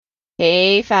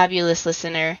Hey, fabulous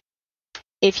listener.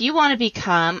 If you want to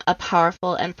become a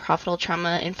powerful and profitable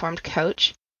trauma-informed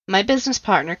coach, my business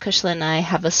partner, Kushla, and I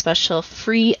have a special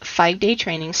free 5-day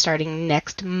training starting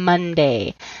next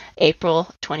Monday,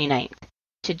 April 29th.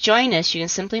 To join us, you can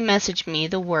simply message me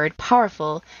the word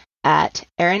powerful at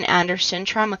Erin Anderson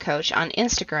Trauma Coach on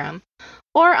Instagram,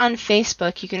 or on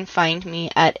Facebook, you can find me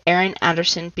at Erin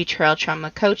Anderson Betrayal Trauma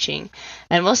Coaching,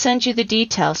 and we'll send you the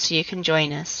details so you can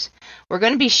join us. We're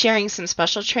going to be sharing some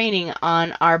special training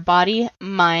on our body,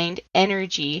 mind,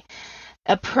 energy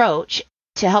approach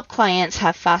to help clients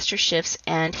have faster shifts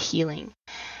and healing,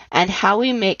 and how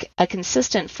we make a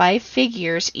consistent 5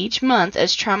 figures each month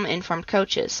as trauma-informed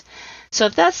coaches. So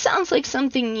if that sounds like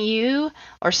something you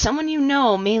or someone you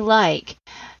know may like,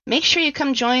 make sure you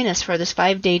come join us for this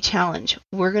 5-day challenge.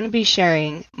 We're going to be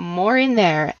sharing more in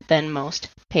there than most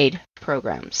paid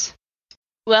programs.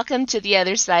 Welcome to the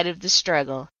other side of the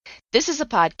struggle. This is a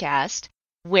podcast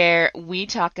where we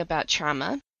talk about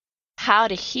trauma, how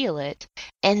to heal it,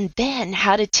 and then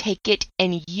how to take it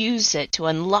and use it to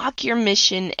unlock your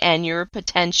mission and your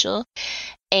potential,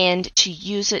 and to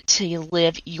use it to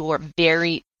live your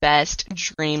very best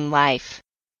dream life.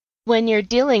 When you're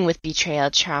dealing with betrayal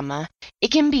trauma,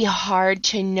 it can be hard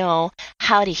to know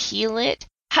how to heal it,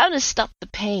 how to stop the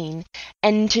pain,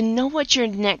 and to know what your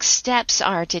next steps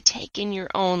are to take in your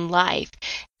own life.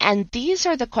 And these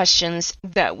are the questions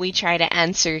that we try to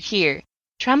answer here.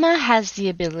 Trauma has the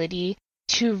ability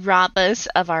to rob us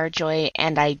of our joy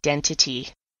and identity,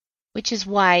 which is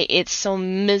why it's so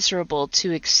miserable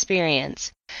to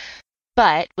experience.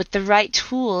 But with the right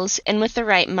tools and with the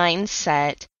right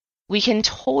mindset, we can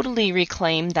totally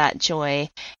reclaim that joy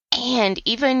and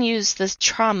even use this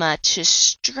trauma to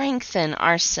strengthen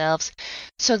ourselves,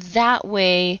 so that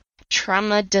way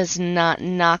trauma does not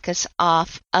knock us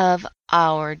off of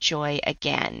our joy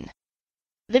again.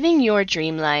 Living your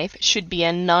dream life should be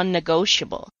a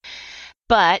non-negotiable,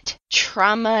 but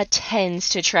trauma tends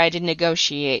to try to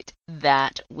negotiate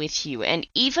that with you. And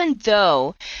even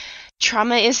though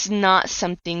trauma is not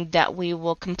something that we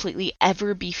will completely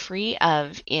ever be free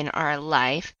of in our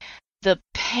life, the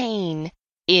pain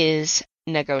is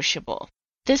negotiable.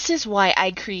 This is why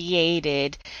I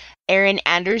created Erin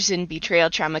Anderson Betrayal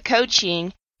Trauma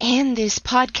Coaching and this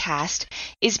podcast,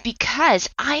 is because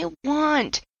I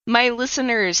want my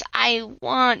listeners, I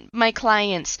want my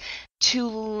clients to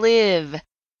live,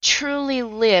 truly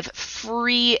live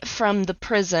free from the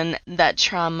prison that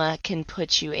trauma can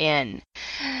put you in.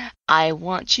 I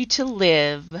want you to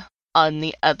live on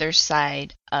the other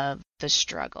side of the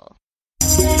struggle.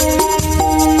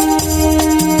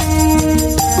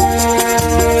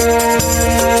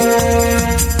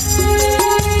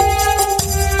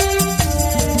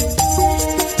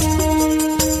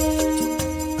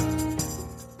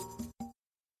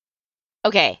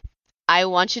 Okay, I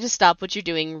want you to stop what you're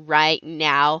doing right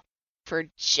now for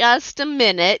just a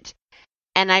minute,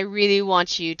 and I really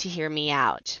want you to hear me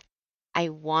out. I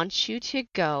want you to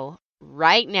go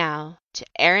right now to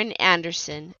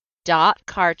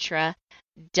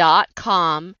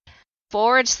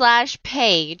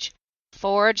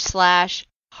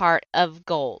erinanderson.kartra.com/page/heart of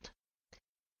gold.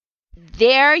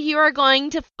 There you are going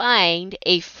to find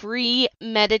a free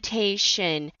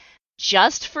meditation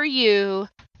just for you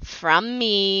from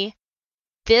me.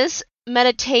 This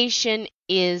meditation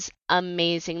is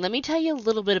amazing. Let me tell you a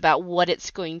little bit about what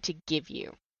it's going to give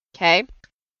you. Okay?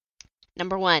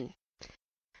 Number 1,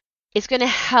 it's going to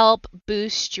help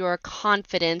boost your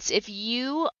confidence. If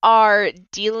you are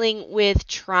dealing with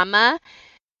trauma,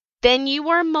 then you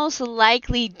are most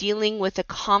likely dealing with a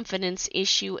confidence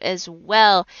issue as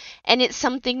well, and it's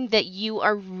something that you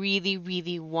are really,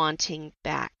 really wanting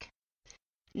back.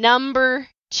 Number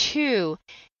 2,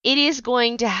 it is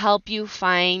going to help you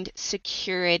find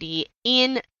security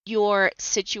in your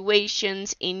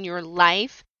situations in your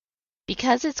life,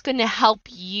 because it's going to help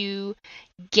you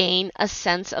gain a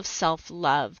sense of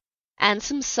self-love and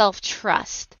some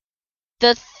self-trust.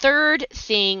 The third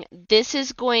thing this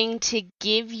is going to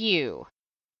give you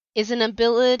is an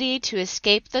ability to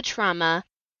escape the trauma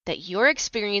that you're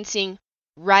experiencing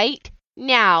right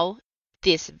now,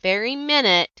 this very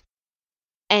minute,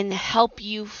 and help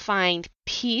you find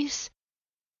peace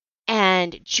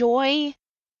and joy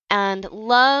and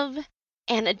love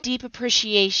and a deep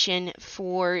appreciation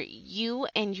for you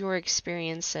and your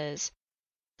experiences.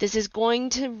 This is going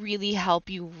to really help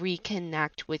you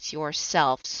reconnect with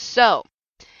yourself. So,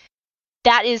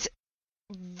 that is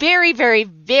very, very,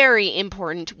 very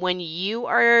important when you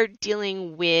are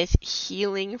dealing with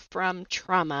healing from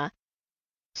trauma.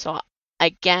 So,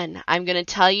 again, I'm going to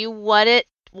tell you what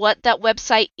that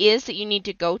website is that you need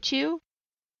to go to.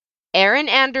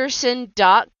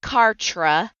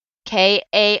 erinanderson.kartra,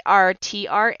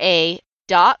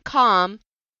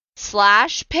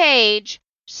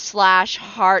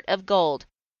 KARTRA.com/page/heart of gold.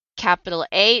 Capital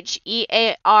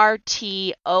HEARTOF,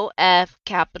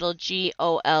 capital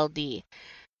GOLD.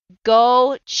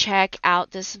 Go check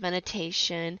out this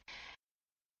meditation.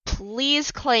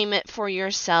 Please claim it for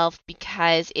yourself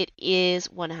because it is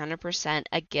 100%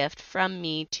 a gift from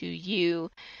me to you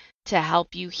to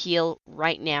help you heal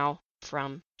right now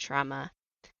from trauma.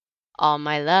 All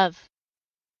my love.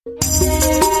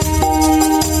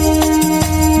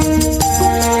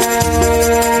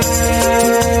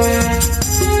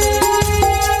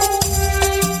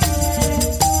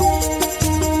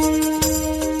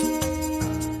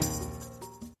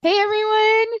 Hey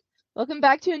everyone! Welcome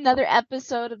back to another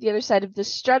episode of The Other Side of the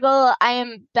Struggle. I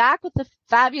am back with the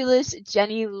fabulous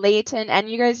Jenny Layton, and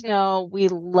you guys know we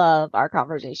love our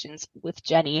conversations with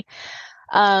Jenny.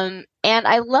 And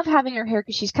I love having her here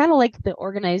because she's kind of like the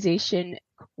organization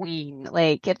queen.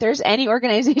 Like, if there's any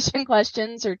organization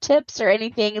questions or tips or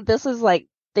anything, this is like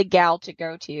the gal to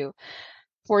go to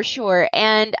for sure.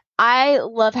 And I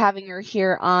love having her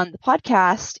here on the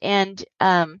podcast and,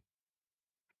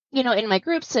 in my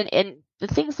groups and the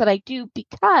things that I do,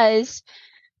 because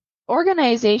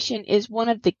organization is one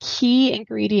of the key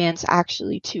ingredients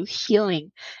actually to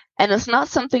healing. And it's not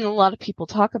something a lot of people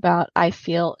talk about, I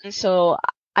feel. And so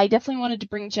I definitely wanted to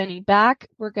bring Jenny back.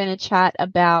 We're going to chat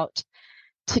about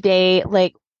today,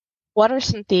 like, what are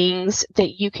some things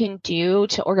that you can do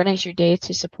to organize your day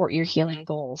to support your healing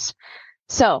goals?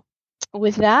 So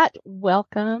with that,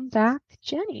 welcome back,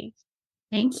 Jenny.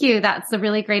 Thank you. That's a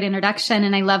really great introduction.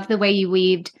 And I love the way you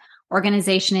weaved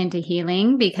organization into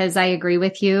healing, because I agree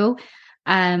with you.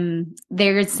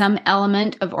 There is some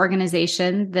element of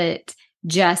organization that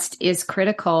just is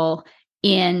critical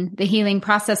in the healing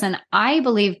process. And I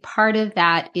believe part of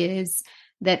that is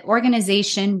that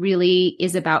organization really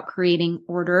is about creating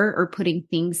order or putting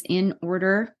things in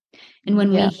order. And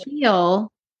when we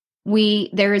heal,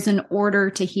 there is an order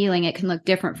to healing. It can look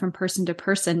different from person to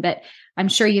person, but I'm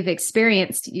sure you've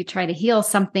experienced, you try to heal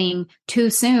something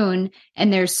too soon,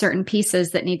 and there's certain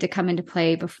pieces that need to come into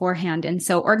play beforehand. And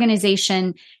so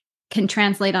organization can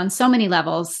translate on so many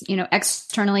levels,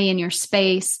 externally in your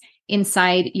space,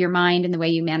 inside your mind and the way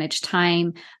you manage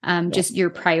time, just your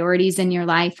priorities in your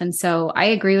life. And so I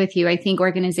agree with you. I think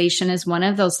organization is one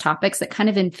of those topics that kind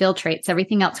of infiltrates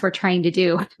everything else we're trying to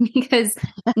do, because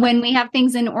when we have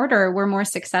things in order, we're more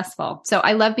successful. So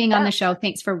I love being on the show.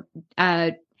 Thanks for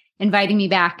inviting me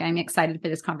back. I'm excited for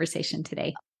this conversation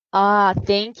today.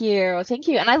 Thank you. Thank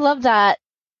you. And I love that,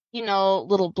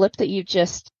 little blip that you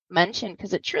just mentioned,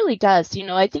 because it truly does.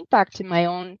 I think back to my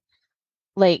own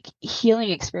healing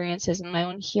experiences and my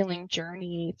own healing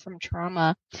journey from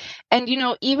trauma. And,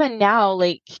 even now,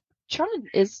 trauma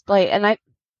is and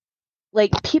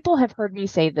people have heard me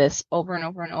say this over and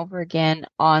over and over again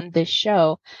on this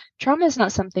show. Trauma is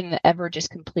not something that ever just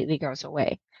completely goes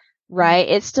away, right?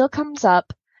 It still comes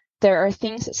up. There are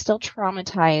things that still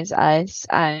traumatize us.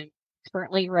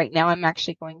 Currently right now, I'm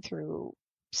actually going through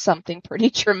something pretty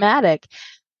traumatic,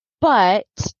 but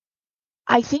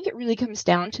I think it really comes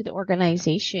down to the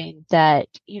organization that,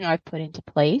 I've put into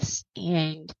place,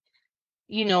 and,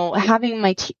 having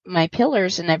my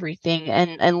pillars and everything,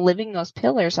 and living those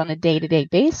pillars on a day-to-day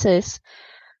basis,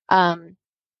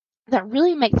 that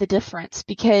really make the difference.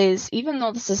 Because even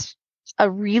though this is a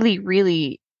really,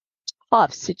 really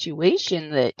tough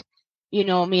situation that,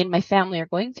 me and my family are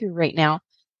going through right now,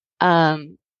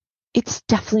 it's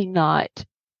definitely not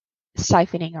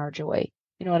siphoning our joy.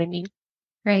 You know what I mean?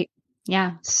 Right.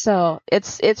 Yeah. So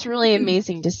it's really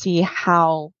amazing to see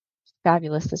how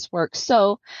fabulous this works.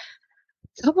 So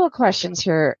a couple of questions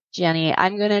here, Jenny.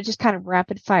 I'm going to just kind of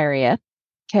rapid fire you.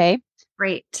 Okay.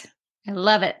 Great. I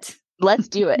love it. Let's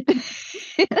do it.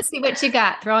 Let's see what you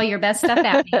got. Throw all your best stuff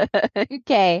at me.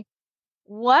 Okay.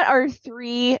 What are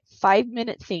 3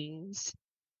 5-minute things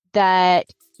that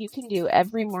you can do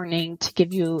every morning to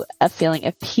give you a feeling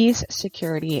of peace,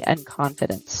 security, and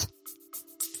confidence?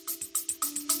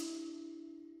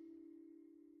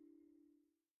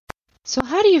 So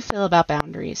how do you feel about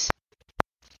boundaries?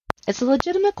 It's a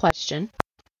legitimate question.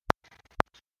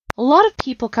 A lot of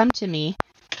people come to me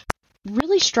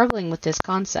really struggling with this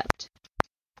concept.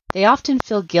 They often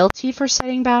feel guilty for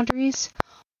setting boundaries,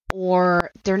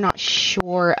 or they're not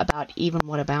sure about even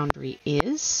what a boundary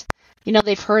is.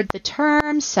 They've heard the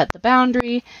term, set the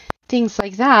boundary, things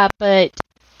like that, but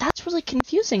that's really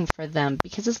confusing for them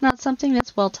because it's not something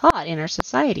that's well taught in our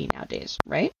society nowadays,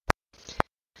 right?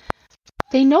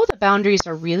 They know that boundaries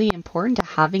are really important to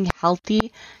having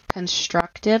healthy,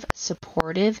 constructive,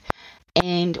 supportive,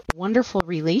 and wonderful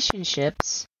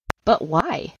relationships. But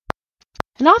why?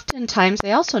 And oftentimes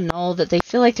they also know that they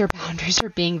feel like their boundaries are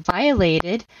being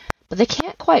violated, but they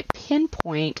can't quite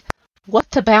pinpoint what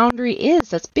the boundary is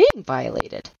that's being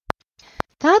violated.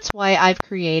 That's why I've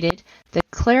created the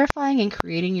Clarifying and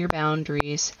Creating Your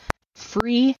Boundaries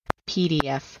free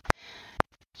PDF.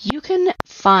 You can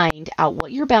find out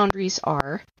what your boundaries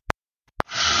are,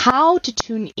 how to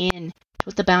tune in to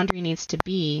what the boundary needs to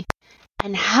be,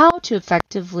 and how to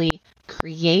effectively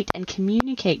create and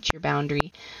communicate your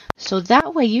boundary so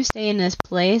that way you stay in this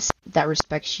place that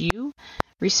respects you,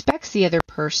 respects the other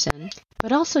person,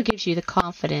 but also gives you the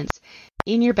confidence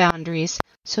in your boundaries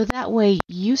so that way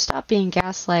you stop being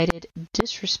gaslighted,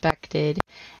 disrespected,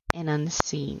 and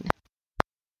unseen.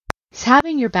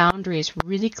 Having your boundaries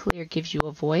really clear gives you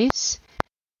a voice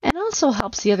and also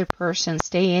helps the other person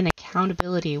stay in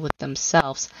accountability with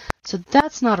themselves. So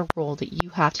that's not a role that you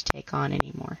have to take on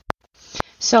anymore.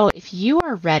 So if you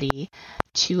are ready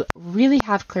to really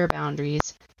have clear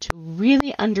boundaries, to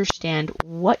really understand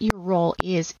what your role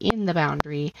is in the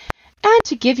boundary, and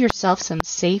to give yourself some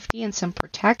safety and some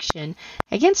protection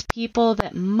against people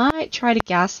that might try to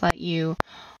gaslight you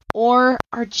or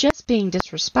are just being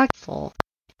disrespectful,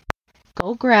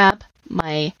 go grab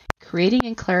my Creating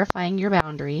and Clarifying Your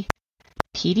Boundary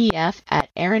PDF at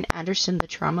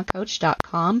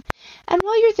erinandersonthetraumacoach.com. And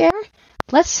while you're there,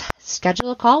 let's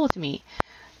schedule a call with me.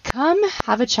 Come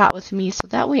have a chat with me so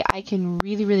that way I can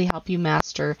really, really help you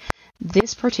master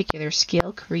this particular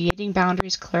skill, creating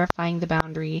boundaries, clarifying the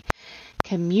boundary,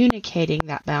 communicating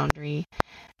that boundary,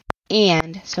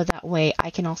 and so that way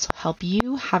I can also help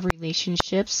you have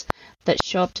relationships that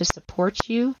show up to support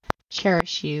you,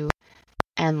 cherish you,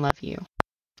 and love you.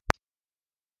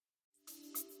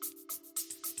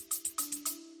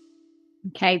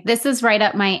 Okay, this is right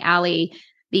up my alley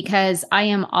because I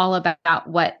am all about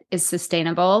what is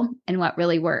sustainable and what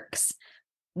really works.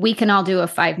 We can all do a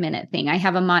 5-minute thing. I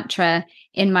have a mantra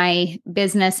in my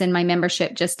business, in my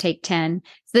membership, just take 10.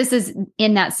 So this is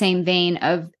in that same vein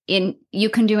of you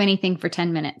can do anything for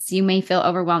 10 minutes. You may feel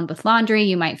overwhelmed with laundry.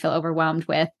 You might feel overwhelmed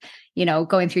with,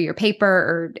 going through your paper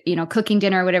or, cooking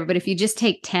dinner or whatever. But if you just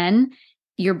take 10,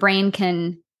 your brain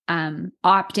can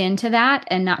opt into that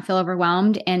and not feel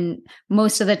overwhelmed. And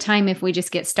most of the time, if we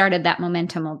just get started, that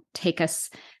momentum will take us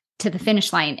to the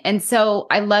finish line. And so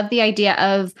I love the idea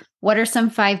of what are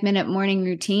some 5-minute morning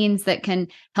routines that can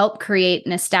help create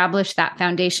and establish that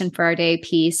foundation for our day: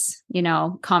 peace,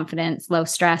 confidence, low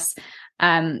stress,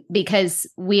 because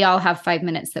we all have 5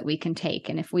 minutes that we can take.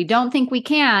 And if we don't think we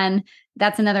can,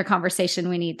 that's another conversation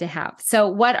we need to have. So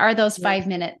what are those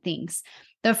 5-minute things?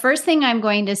 The first thing I'm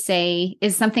going to say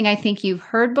is something I think you've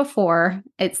heard before.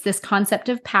 It's this concept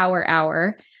of power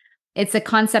hour. It's a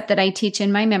concept that I teach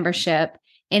in my membership,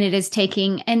 and it is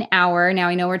taking an hour. Now,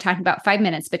 I know we're talking about 5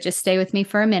 minutes, but just stay with me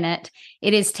for a minute.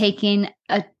 It is taking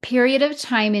a period of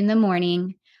time in the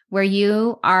morning where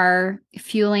you are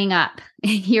fueling up.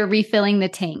 You're refilling the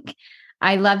tank.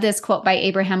 I love this quote by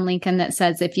Abraham Lincoln that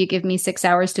says, if you give me 6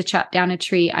 hours to chop down a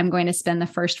tree, I'm going to spend the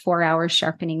first 4 hours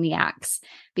sharpening the axe.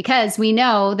 Because we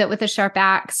know that with a sharp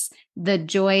axe, the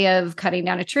joy of cutting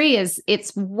down a tree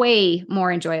it's way more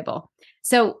enjoyable.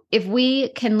 So if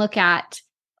we can look at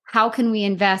how can we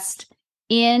invest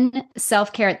in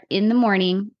self-care in the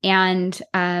morning and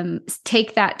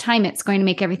take that time, it's going to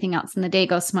make everything else in the day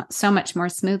go so much more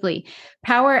smoothly.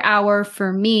 Power hour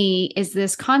for me is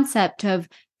this concept of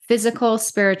physical,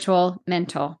 spiritual,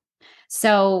 mental.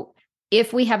 So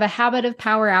if we have a habit of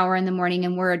power hour in the morning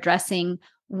and we're addressing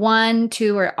 1,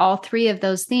 2, or all 3 of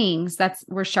those things,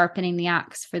 we're sharpening the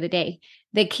axe for the day.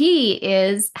 The key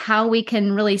is how we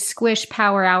can really squish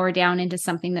power hour down into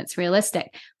something that's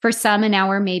realistic. For some, an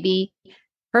hour may be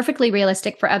perfectly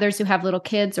realistic. For others who have little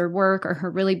kids or work or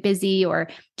are really busy or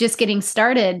just getting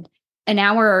started, an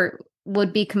hour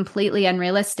would be completely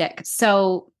unrealistic.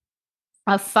 So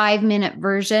a 5-minute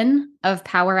version of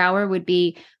power hour would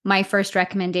be my first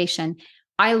recommendation.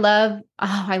 I love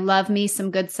me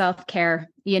some good self-care.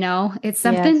 It's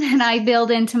something that I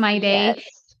build into my day.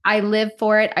 Yes. I live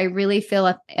for it. I really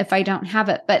feel if I don't have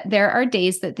it, but there are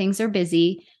days that things are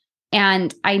busy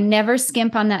and I never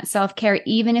skimp on that self-care.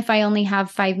 Even if I only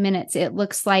have 5 minutes, it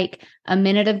looks like a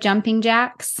minute of jumping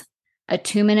jacks, a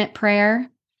 2-minute prayer,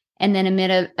 and then a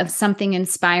minute of something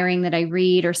inspiring that I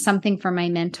read or something for my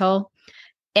mental.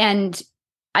 And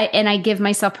I give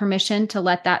myself permission to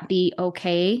let that be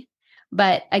okay.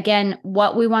 But again,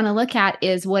 what we want to look at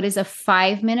is what is a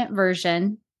 5-minute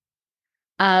version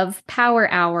of power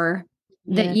hour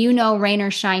that rain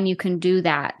or shine, you can do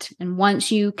that. And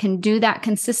once you can do that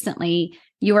consistently,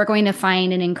 you are going to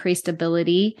find an increased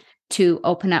ability to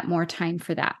open up more time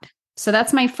for that. So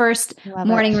that's my first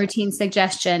morning routine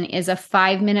suggestion, is a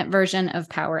 5-minute version of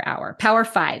Power Hour. Power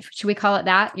 5. Should we call it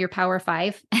that? Your Power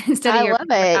 5 instead of your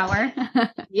Power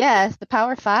Hour? Yes, the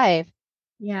Power 5.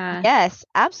 Yeah. Yes,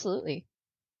 absolutely.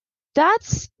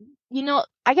 That's,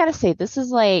 I gotta say, this is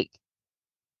like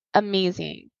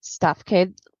amazing stuff, okay?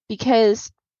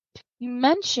 Because you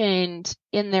mentioned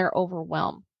in their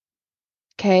overwhelm,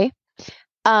 okay?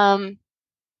 My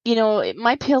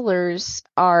pillars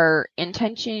are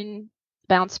intention,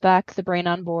 bounce back, the brain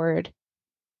on board,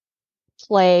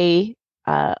 play,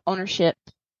 ownership,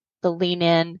 the lean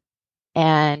in,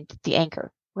 and the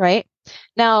anchor, right?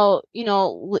 Now,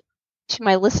 to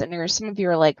my listeners, some of you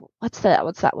are like, what's that?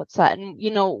 What's that? What's that?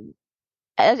 And,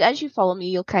 as you follow me,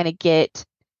 you'll kind of get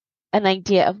an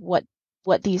idea of what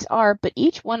these are, but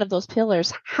each one of those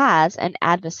pillars has an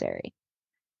adversary.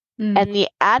 And the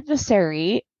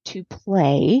adversary to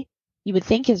play, you would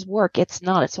think is work. It's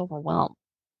not. It's overwhelm.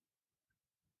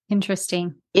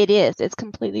 Interesting. It is. It's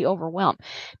completely overwhelmed,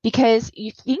 because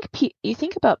you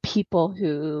think about people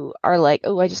who are like,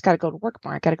 oh, I just got to go to work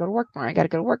more. I got to go to work more. I got to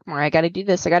go to work more. I got to do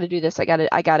this. I got to do this. I got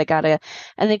to.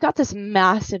 And they've got this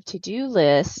massive to-do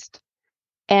list,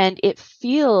 and it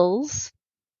feels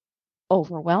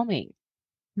overwhelming,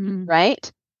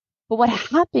 right? But what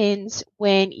happens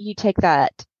when you take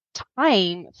that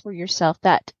time for yourself,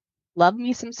 that love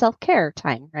me some self-care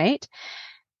time, right?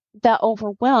 That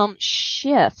overwhelm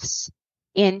shifts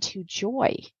into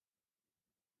joy.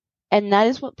 And that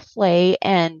is what play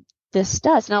and this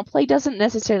does. Now, play doesn't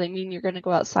necessarily mean you're going to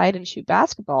go outside and shoot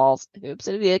basketballs, hoops.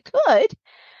 It could,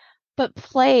 but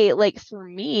play, like for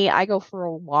me, I go for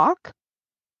a walk.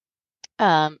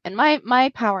 And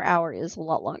my Power Hour is a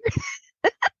lot longer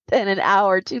than an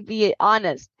hour, to be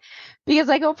honest, because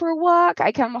I go for a walk,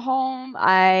 I come home,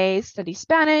 I study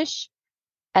Spanish,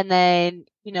 and then,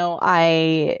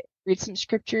 I read some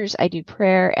scriptures, I do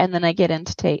prayer, and then I get in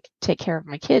to take care of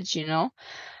my kids, do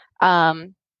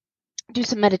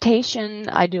some meditation.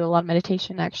 I do a lot of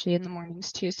meditation actually in the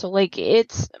mornings too. So like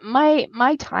it's my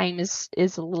time is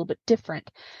a little bit different.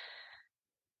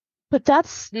 But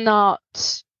that's not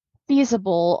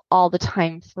feasible all the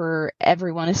time for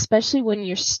everyone, especially when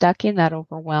you're stuck in that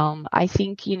overwhelm. I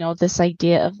think, this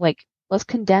idea of like, let's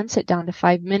condense it down to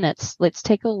 5 minutes. Let's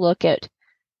take a look at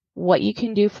what you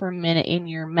can do for a minute in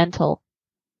your mental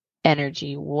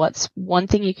energy. What's one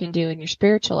thing you can do in your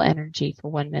spiritual energy for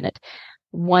 1 minute?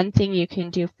 One thing you can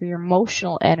do for your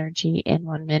emotional energy in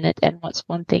 1 minute, and what's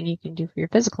one thing you can do for your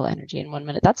physical energy in 1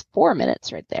 minute? That's 4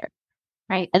 minutes right there.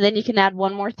 Right. And then you can add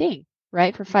one more thing,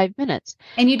 right, for 5 minutes.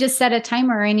 And you just set a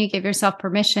timer and you give yourself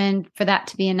permission for that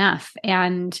to be enough.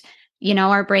 And,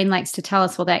 our brain likes to tell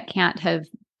us, well, that can't have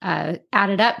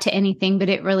added up to anything, but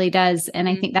it really does. And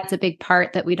I think that's a big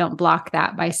part, that we don't block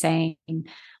that by saying,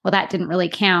 well, that didn't really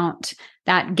count.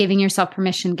 That giving yourself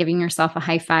permission, giving yourself a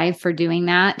high five for doing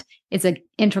that is an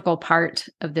integral part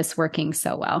of this working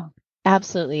so well.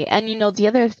 Absolutely. And, the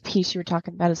other piece you were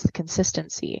talking about is the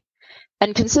consistency.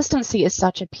 And consistency is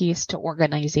such a piece to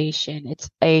organization. It's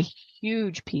a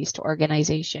huge piece to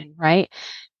organization, right?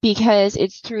 Because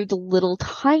it's through the little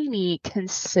tiny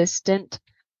consistent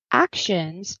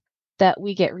actions that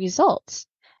we get results.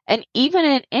 And even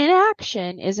an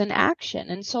inaction is an action.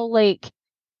 And so like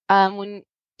when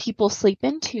people sleep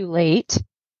in too late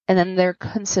and then they're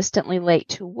consistently late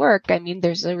to work, I mean,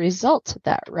 there's a result to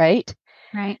that, right?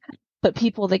 Right. But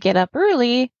people that get up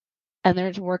early and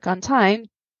they're to work on time,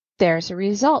 there's a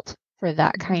result for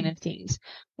that kind of things.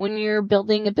 When you're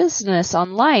building a business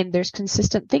online, there's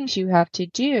consistent things you have to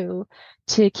do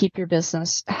to keep your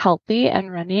business healthy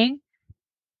and running.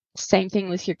 Same thing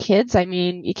with your kids. I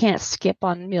mean, you can't skip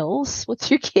on meals with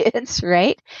your kids,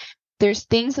 right? There's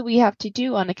things that we have to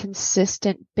do on a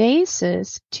consistent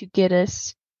basis to get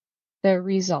us the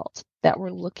result that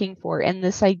we're looking for. And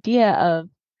this idea of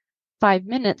 5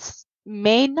 minutes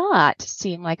may not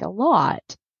seem like a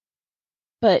lot,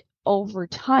 but over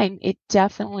time, it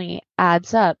definitely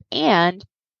adds up. And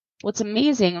what's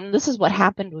amazing, and this is what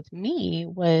happened with me,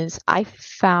 was I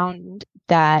found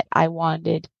that I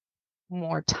wanted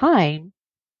more time.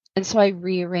 And so I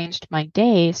rearranged my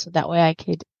day so that way I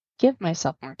could give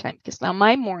myself more time. Because now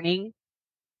my morning,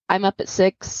 I'm up at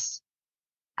 6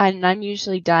 and I'm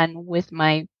usually done with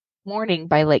my morning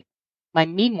by like my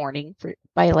me morning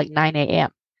by like 9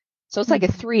 a.m. So it's like a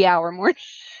 3-hour morning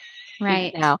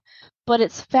right now, but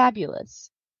it's fabulous.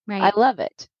 Right. I love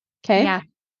it. Okay. Yeah.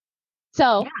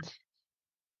 So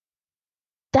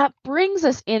that brings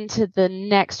us into the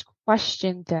next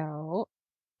question though.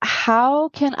 how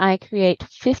can I create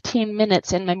 15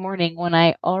 minutes in my morning when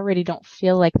I already don't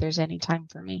feel like there's any time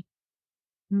for me?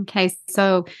 Okay.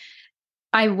 So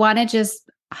I want to just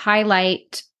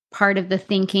highlight part of the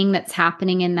thinking that's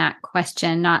happening in that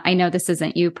question. I know this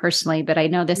isn't you personally, but I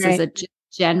know this is Right. a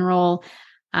general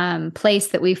place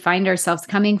that we find ourselves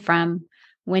coming from.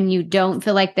 When you don't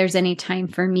feel like there's any time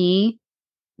for me,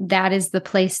 that is the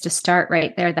place to start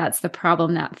right there. That's the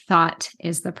problem. That thought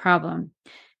is the problem.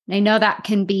 And I know that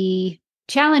can be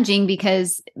challenging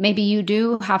because maybe you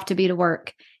do have to be to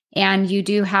work and you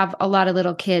do have a lot of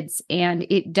little kids, and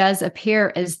it does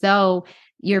appear as though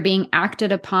you're being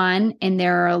acted upon and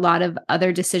there are a lot of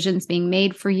other decisions being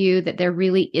made for you, that there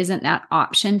really isn't that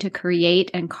option to create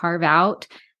and carve out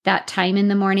that time in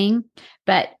the morning.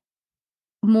 But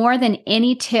more than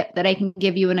any tip that I can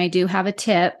give you, and I do have a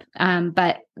tip,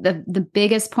 but the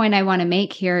biggest point I want to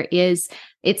make here is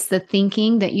it's the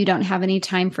thinking that you don't have any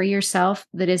time for yourself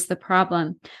that is the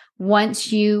problem.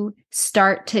 Once you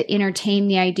start to entertain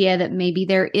the idea that maybe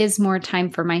there is more time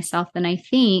for myself than I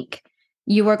think,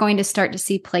 you are going to start to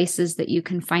see places that you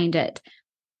can find it.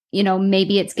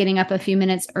 Maybe it's getting up a few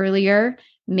minutes earlier.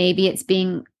 Maybe it's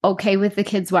being okay with the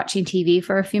kids watching TV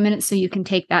for a few minutes so you can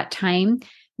take that time.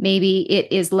 Maybe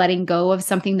it is letting go of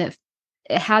something that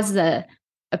has the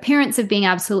appearance of being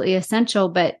absolutely essential.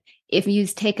 But if you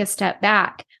take a step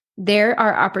back, there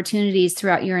are opportunities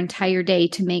throughout your entire day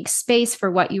to make space for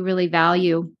what you really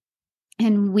value.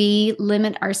 And we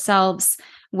limit ourselves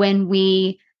when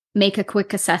we make a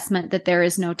quick assessment that there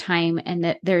is no time and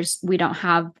that we don't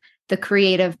have the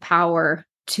creative power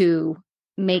to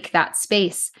make that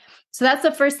space. So that's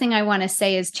the first thing I want to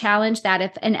say is challenge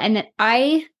that. And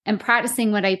I am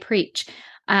practicing what I preach.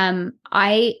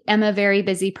 I am a very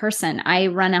busy person. I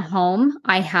run a home.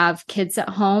 I have kids at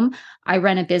home. I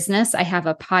run a business. I have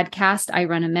a podcast. I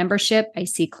run a membership. I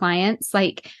see clients.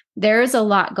 Like, there's a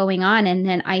lot going on. And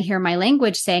then I hear my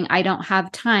language saying, I don't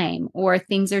have time or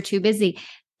things are too busy.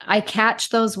 I catch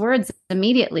those words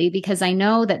immediately because I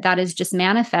know that that is just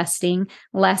manifesting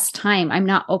less time. I'm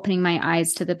not opening my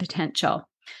eyes to the potential.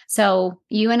 So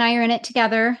you and I are in it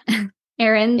together.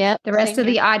 Erin, Yep, the rest same of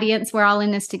the here. audience, we're all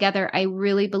in this together. I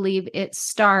really believe it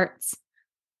starts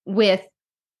with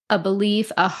a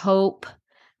belief, a hope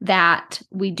that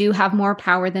we do have more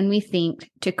power than we think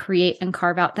to create and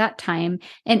carve out that time.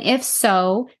 And if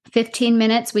so, 15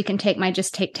 minutes, we can take my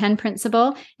just take 10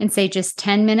 principle and say just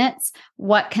 10 minutes.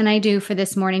 What can I do for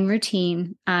this morning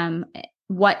routine?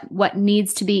 What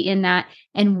needs to be in that,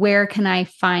 and where can I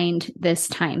find this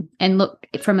time? And look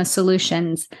from a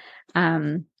solutions,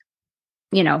 from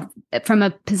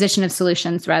a position of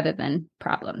solutions rather than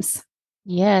problems.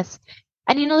 Yes.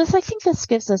 And I think this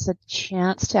gives us a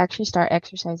chance to actually start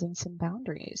exercising some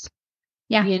boundaries.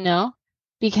 Yeah.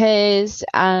 Because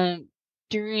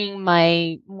during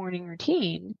my morning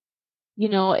routine,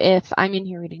 if I'm in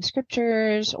here reading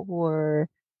scriptures or,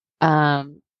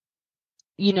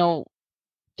 you know,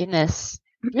 goodness,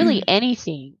 really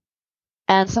anything,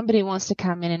 and somebody wants to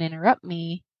come in and interrupt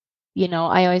me,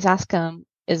 I always ask them,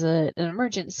 is it an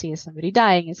emergency? Is somebody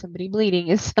dying? Is somebody bleeding?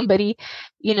 Is somebody,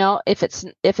 if it's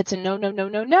a no, no, no,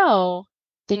 no, no,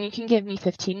 then you can give me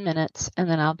 15 minutes and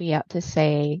then I'll be out to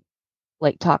say,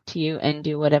 talk to you and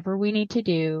do whatever we need to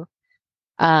do.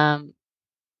 But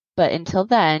until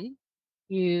then,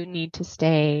 you need to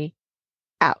stay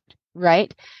out,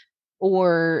 right?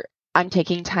 Or I'm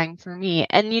taking time for me.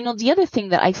 And, the other thing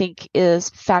that I think is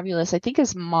fabulous, I think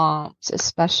as moms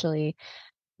especially,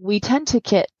 we tend to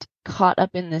get caught up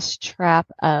in this trap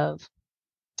of,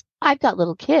 I've got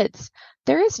little kids.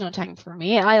 There is no time for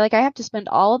me. I have to spend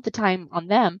all of the time on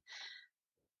them.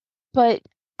 But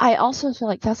I also feel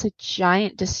like that's a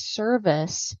giant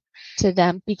disservice to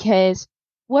them, because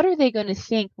what are they going to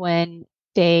think when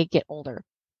they get older?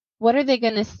 What are they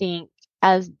going to think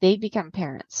as they become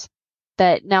parents?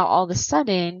 That now all of a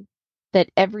sudden that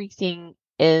everything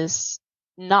is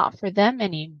not for them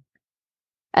anymore.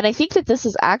 And I think that this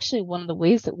is actually one of the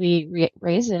ways that we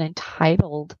raise an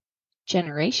entitled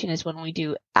generation, is when we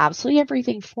do absolutely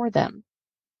everything for them.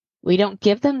 We don't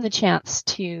give them the chance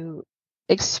to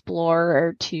explore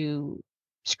or to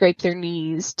scrape their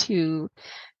knees, to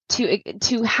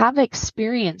have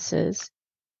experiences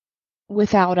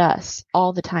without us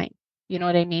all the time. You know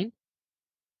what I mean?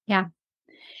 Yeah.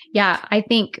 Yeah. I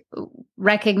think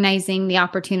recognizing the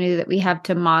opportunity that we have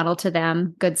to model to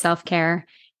them good self-care,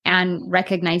 and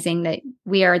recognizing that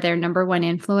we are their number one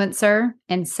influencer.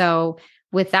 And so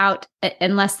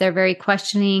unless they're very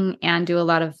questioning and do a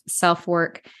lot of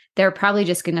self-work, they're probably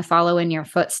just going to follow in your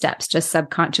footsteps, just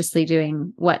subconsciously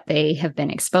doing what they have been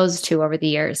exposed to over the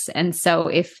years. And so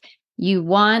if You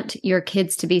want your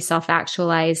kids to be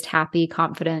self-actualized, happy,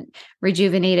 confident,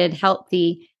 rejuvenated,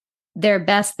 healthy. Their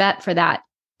best bet for that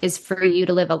is for you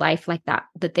to live a life like that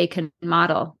they can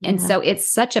model. Yeah. And so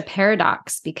it's such a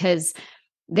paradox because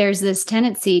there's this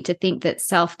tendency to think that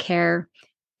self-care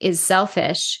is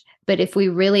selfish. But if we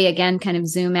really, again, kind of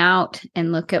zoom out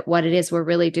and look at what it is we're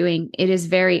really doing, it is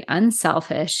very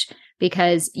unselfish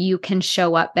because you can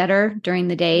show up better during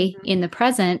the day in the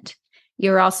present.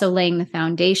 You're also laying the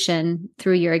foundation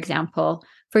through your example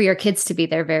for your kids to be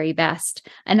their very best.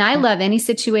 And I love any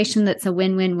situation that's a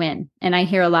win-win-win. And I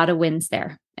hear a lot of wins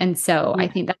there. And so I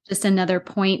think that's just another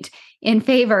point in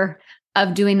favor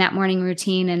of doing that morning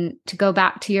routine. And to go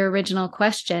back to your original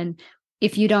question,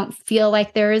 if you don't feel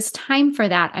like there is time for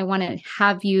that, I want to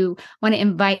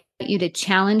invite you to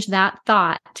challenge that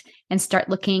thought and start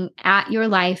looking at your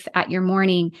life, at your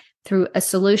morning through a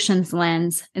solutions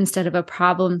lens instead of a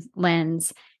problem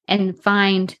lens, and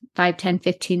find 5, 10,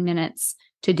 15 minutes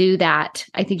to do that.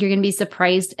 I think you're going to be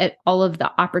surprised at all of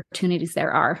the opportunities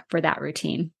there are for that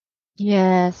routine.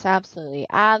 Yes, absolutely.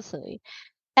 Absolutely.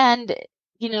 And,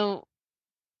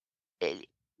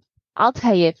 I'll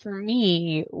tell you, for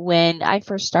me, when I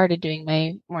first started doing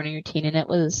my morning routine, and it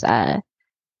was, oh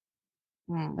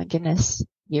my goodness,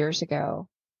 years ago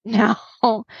now,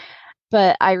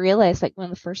 but I realized like one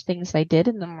of the first things I did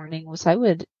in the morning was I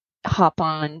would hop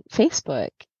on Facebook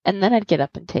and then I'd get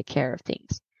up and take care of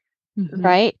things.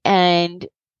 Right. And,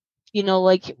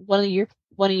 like one of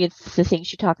the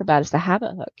things you talk about is the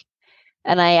habit hook.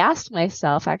 And I asked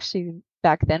myself actually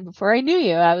back then, before I knew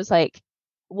you, I was like,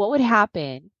 what would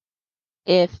happen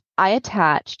if I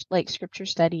attached like scripture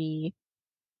study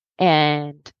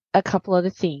and a couple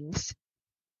other things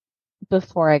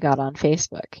before I got on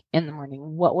Facebook in the morning?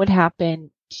 What would happen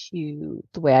to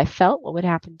the way I felt? What would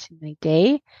happen to my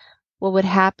day? What would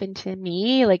happen to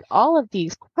me? Like all of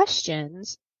these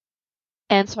questions.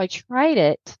 And so I tried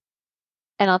it,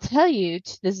 and I'll tell you,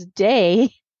 to this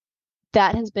day,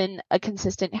 that has been a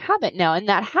consistent habit now. And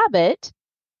that habit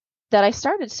that I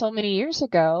started so many years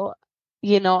ago,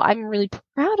 I'm really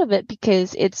proud of it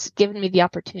because it's given me the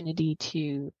opportunity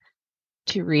to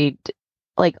read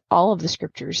like all of the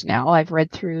scriptures now. I've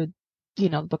read through, the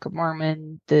Book of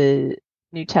Mormon, the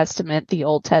New Testament, the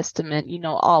Old Testament,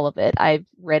 all of it. I've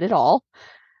read it all.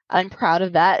 I'm proud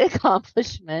of that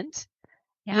accomplishment.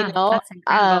 Yeah, that's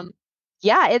incredible.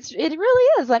 Yeah, it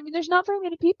really is. I mean, there's not very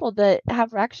many people that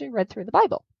have actually read through the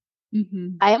Bible.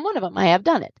 I am one of them. I have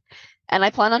done it, and I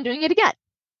plan on doing it again.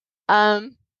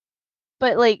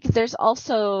 But like, there's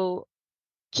also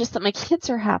just that my kids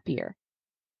are happier.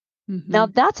 Now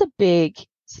that's a big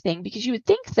thing because you would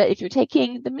think that if you're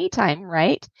taking the me time,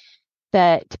 right,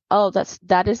 that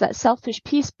is that selfish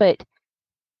piece, but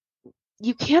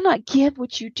you cannot give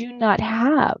what you do not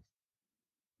have.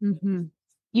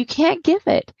 You can't give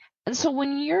it. And so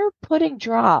when you're putting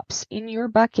drops in your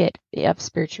bucket of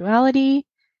spirituality,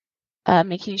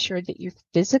 making sure that you're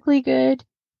physically good,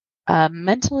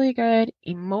 mentally good,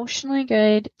 emotionally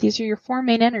good, these are your 4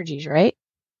 main energies, right?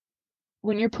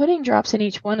 When you're putting drops in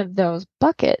each one of those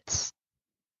buckets,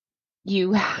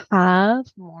 you have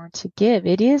more to give.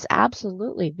 It is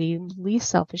absolutely the least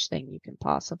selfish thing you can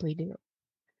possibly do.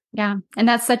 Yeah. And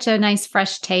that's such a nice,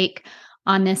 fresh take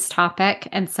on this topic.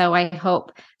 And so I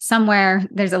hope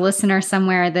there's a listener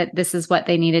somewhere that this is what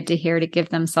they needed to hear to give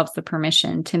themselves the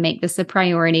permission to make this a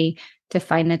priority, to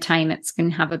find the time it's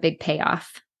going to have a big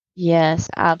payoff. Yes,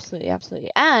 absolutely.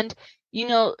 Absolutely. And,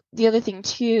 the other thing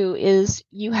too is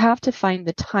you have to find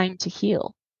the time to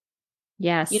heal.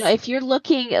 Yes. If you're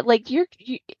looking at like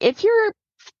if you're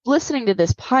listening to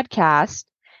this podcast,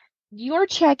 you're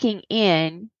checking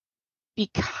in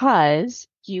because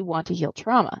you want to heal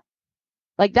trauma.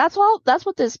 Like that's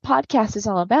what this podcast is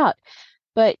all about.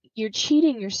 But you're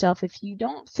cheating yourself if you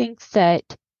don't think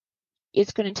that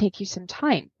it's going to take you some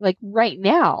time. Like right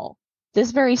now,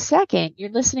 this very second, you're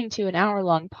listening to an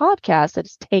hour-long podcast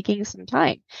that's taking some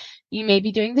time. You may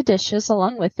be doing the dishes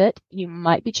along with it. You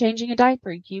might be changing a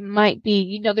diaper. You might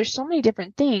be, there's so many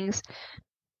different things.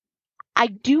 I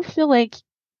do feel like,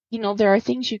 there are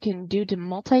things you can do to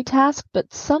multitask,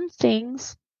 but some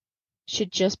things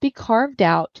should just be carved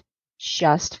out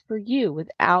just for you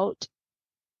without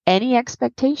any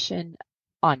expectation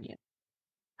on you.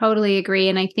 Totally agree.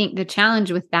 And I think the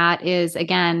challenge with that is,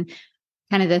 again,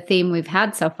 kind of the theme we've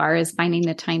had so far is finding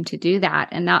the time to do that.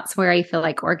 And that's where I feel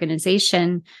like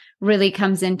organization really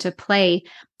comes into play.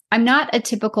 I'm not a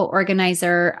typical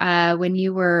organizer. When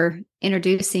you were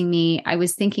introducing me, I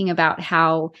was thinking about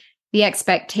how the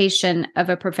expectation of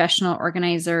a professional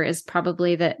organizer is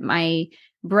probably that my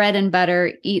bread and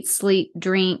butter, eat, sleep,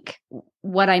 drink,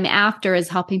 what I'm after is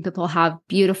helping people have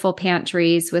beautiful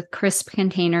pantries with crisp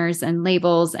containers and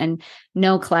labels and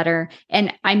no clutter.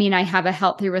 And I mean, I have a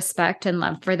healthy respect and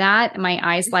love for that. My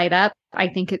eyes light up. I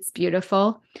think it's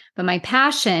beautiful. But my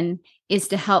passion is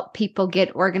to help people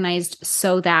get organized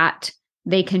so that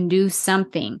they can do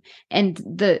something. And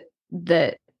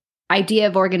the idea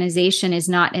of organization is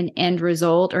not an end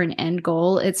result or an end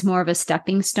goal. It's more of a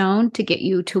stepping stone to get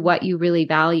you to what you really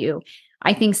value.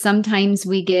 I think sometimes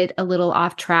we get a little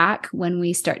off track when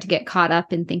we start to get caught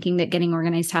up in thinking that getting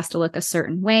organized has to look a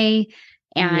certain way.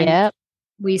 And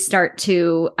we start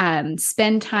to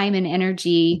spend time and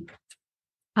energy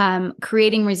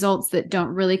creating results that don't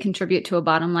really contribute to a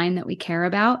bottom line that we care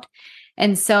about.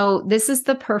 And so this is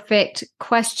the perfect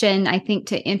question, I think,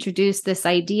 to introduce this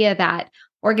idea that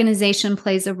organization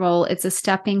plays a role. It's a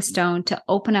stepping stone to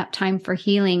open up time for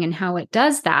healing. And how it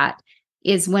does that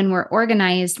is when we're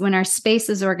organized, when our space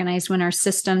is organized, when our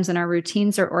systems and our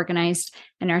routines are organized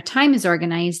and our time is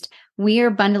organized, we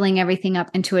are bundling everything up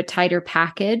into a tighter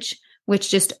package, which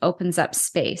just opens up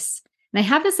space. And I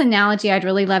have this analogy I'd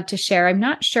really love to share. I'm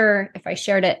not sure if I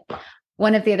shared it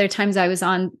one of the other times I was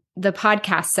on the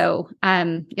podcast. So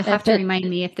you'll have to remind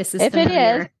me if this is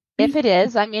familiar. If it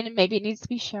is, I mean, maybe it needs to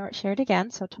be shared again.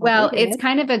 So it's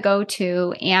kind of a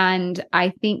go-to, and I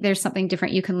think there's something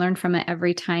different you can learn from it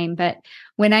every time. But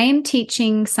when I am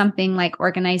teaching something like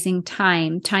organizing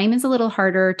time is a little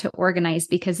harder to organize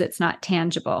because it's not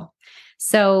tangible.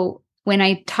 So when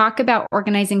I talk about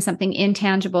organizing something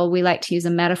intangible, we like to use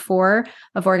a metaphor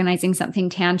of organizing something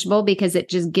tangible because it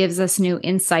just gives us new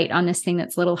insight on this thing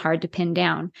that's a little hard to pin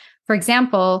down. For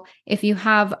example, if you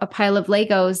have a pile of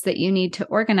Legos that you need to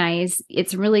organize,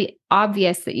 it's really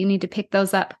obvious that you need to pick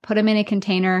those up, put them in a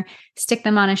container, stick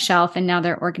them on a shelf, and now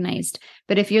they're organized.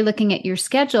 But if you're looking at your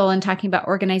schedule and talking about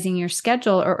organizing your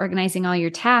schedule or organizing all your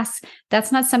tasks,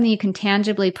 that's not something you can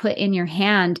tangibly put in your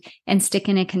hand and stick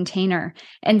in a container.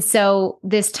 And so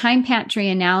this time pantry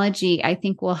analogy, I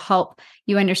think, will help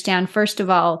you understand, first of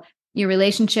all, your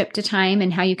relationship to time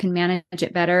and how you can manage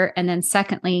it better. And then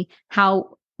secondly,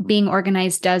 how being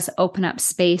organized does open up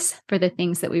space for the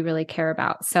things that we really care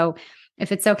about. So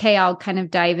if it's okay, I'll kind of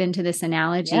dive into this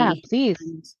analogy. Yeah,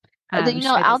 please. And,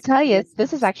 I'll tell you,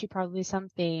 this is actually probably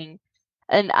something,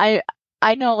 and I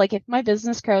know, like, if my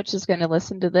business coach is going to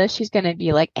listen to this, she's going to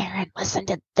be like, Erin, listen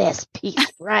to this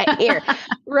piece right here,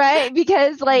 right?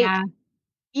 Because, like,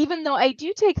 even though I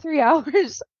do take 3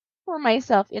 hours for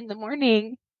myself in the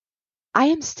morning, I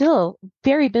am still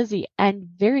very busy and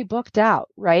very booked out,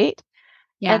 right?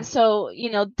 Yeah. And so,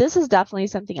 this is definitely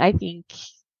something I think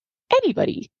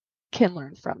anybody can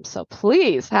learn from. So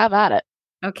please have at it.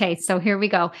 Okay, so here we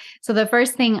go. So the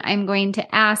first thing I'm going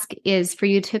to ask is for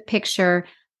you to picture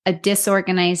a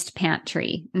disorganized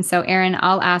pantry. And so, Erin,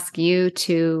 I'll ask you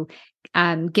to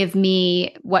give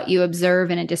me what you observe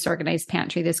in a disorganized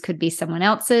pantry. This could be someone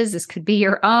else's. This could be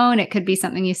your own. It could be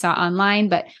something you saw online.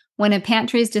 But when a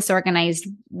pantry is disorganized,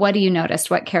 what do you notice?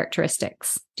 What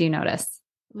characteristics do you notice?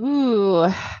 Ooh,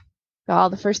 God,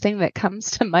 the first thing that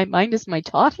comes to my mind is my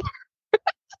toddler.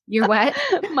 Your what?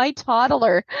 My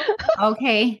toddler.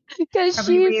 Okay. Because she's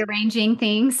rearranging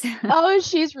things.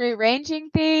 She's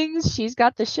rearranging things. She's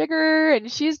got the sugar and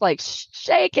she's like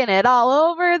shaking it all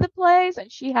over the place.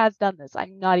 And she has done this.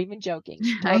 I'm not even joking.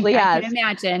 She totally has. I can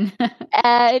imagine.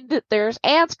 And there's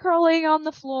ants crawling on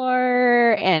the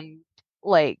floor and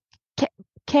like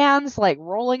cans like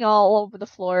rolling all over the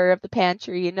floor of the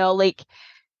pantry,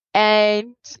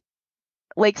 and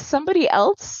like somebody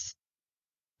else,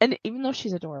 and even though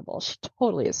she's adorable, she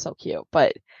totally is so cute,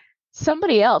 but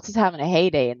somebody else is having a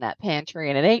heyday in that pantry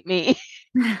and it ain't me.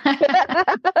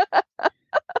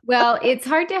 Well, it's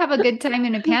hard to have a good time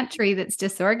in a pantry that's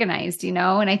disorganized, and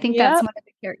I think that's one of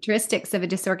the characteristics of a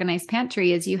disorganized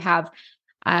pantry is you've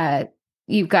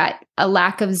got a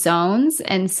lack of zones.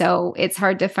 And so it's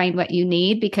hard to find what you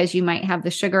need because you might have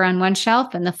the sugar on one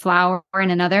shelf and the flour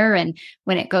in another. And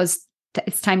when it's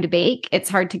time to bake, it's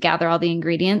hard to gather all the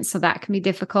ingredients. So that can be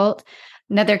difficult.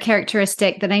 Another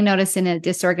characteristic that I notice in a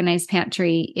disorganized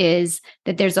pantry is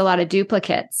that there's a lot of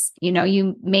duplicates.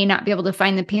 You may not be able to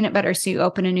find the peanut butter, so you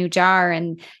open a new jar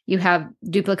and you have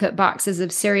duplicate boxes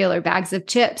of cereal or bags of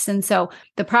chips. And so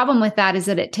the problem with that is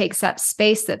that it takes up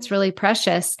space that's really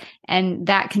precious. And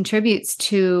that contributes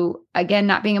to, again,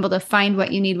 not being able to find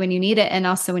what you need when you need it. And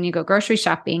also when you go grocery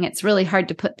shopping, it's really hard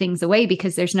to put things away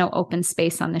because there's no open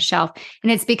space on the shelf.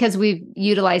 And it's because we've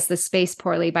utilized the space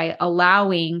poorly by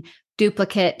allowing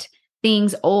duplicate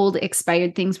things, old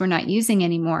expired things we're not using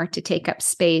anymore to take up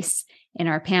space in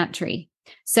our pantry.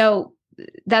 So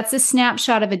that's a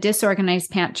snapshot of a disorganized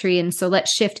pantry. And so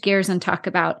let's shift gears and talk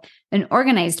about an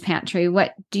organized pantry.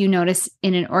 What do you notice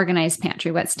in an organized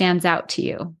pantry? What stands out to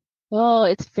you? Well,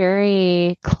 it's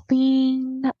very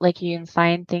clean. Like you can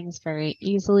find things very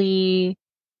easily.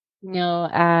 When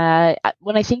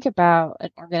I think about an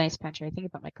organized pantry, I think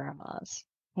about my grandma's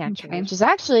pantry, Okay. which is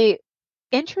actually,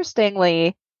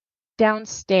 interestingly,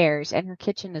 downstairs, and her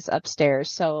kitchen is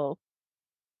upstairs. So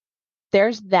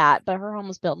there's that. But her home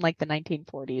was built in like the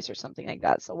 1940s or something like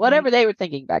that. So whatever they were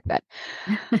thinking back then.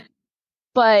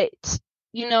 But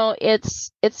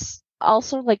it's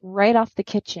also like right off the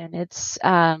kitchen. It's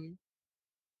I'm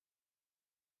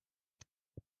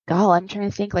trying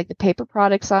to think, like the paper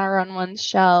products are on one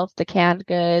shelf, the canned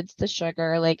goods, the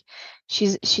sugar, like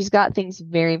she's got things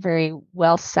very, very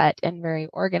well set and very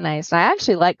organized. And I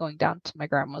actually like going down to my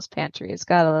grandma's pantry. It's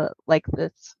got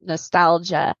this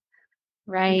nostalgia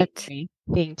Right.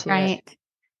 thing to Right. it.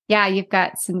 Yeah, you've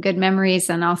got some good memories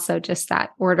and also just that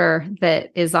order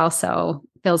that is also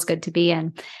feels good to be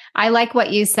in. I like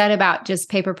what you said about just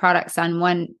paper products on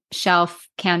one shelf,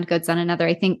 canned goods on another.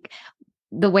 I think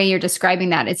the way you're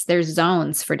describing that, there's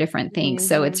zones for different things.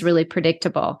 So it's really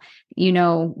predictable. You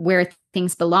know where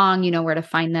things belong, you know where to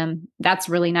find them. That's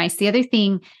really nice. The other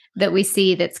thing that we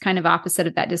see that's kind of opposite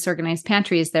of that disorganized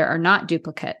pantry is there are not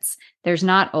duplicates. There's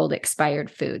not old expired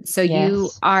food. So you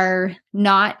are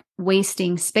not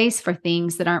wasting space for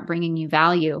things that aren't bringing you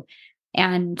value.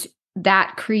 And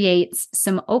that creates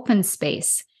some open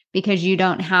space because you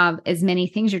don't have as many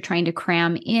things you're trying to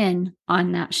cram in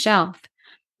on that shelf.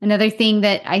 Another thing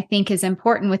that I think is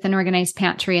important with an organized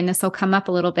pantry, and this will come up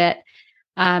a little bit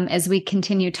as we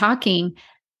continue talking,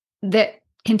 that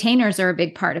containers are a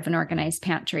big part of an organized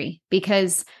pantry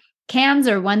because cans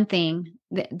are one thing.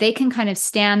 They can kind of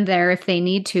stand there if they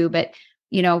need to, but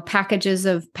packages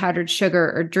of powdered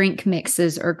sugar or drink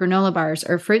mixes or granola bars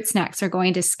or fruit snacks are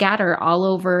going to scatter all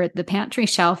over the pantry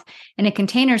shelf, and a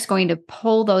container is going to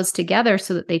pull those together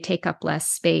so that they take up less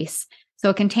space. So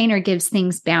a container gives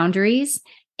things boundaries.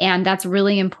 And that's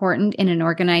really important in an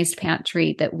organized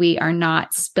pantry, that we are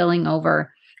not spilling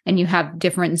over and you have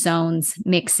different zones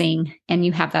mixing and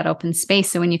you have that open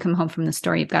space. So when you come home from the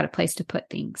store, you've got a place to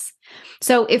put things.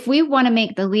 So if we want to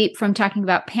make the leap from talking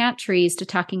about pantries to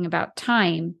talking about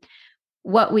time,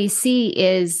 what we see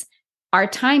is our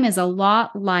time is a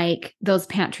lot like those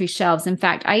pantry shelves. In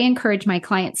fact, I encourage my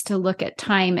clients to look at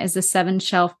time as a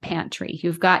 7-shelf pantry.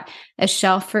 You've got a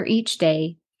shelf for each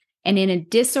day. And in a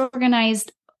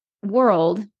disorganized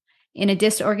world, in a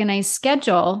disorganized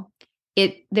schedule,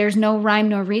 there's no rhyme,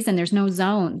 no reason. There's no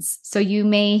zones. So you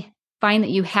may find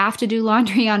that you have to do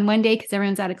laundry on one day because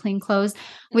everyone's out of clean clothes,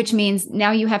 which means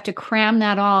now you have to cram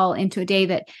that all into a day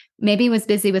that maybe was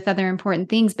busy with other important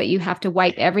things, but you have to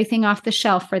wipe everything off the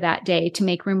shelf for that day to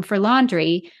make room for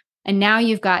laundry. And now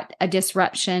you've got a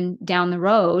disruption down the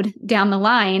road, down the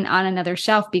line on another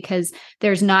shelf because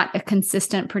there's not a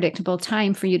consistent, predictable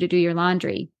time for you to do your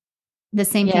laundry. The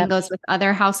same thing goes with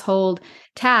other household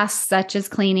tasks, such as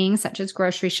cleaning, such as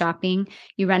grocery shopping.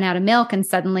 You run out of milk and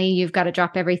suddenly you've got to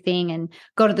drop everything and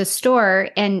go to the store.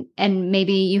 And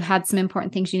maybe you had some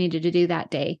important things you needed to do that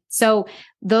day. So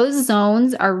those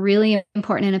zones are really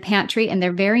important in a pantry, and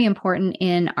they're very important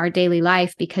in our daily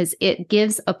life because it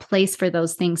gives a place for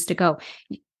those things to go.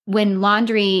 When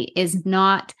laundry is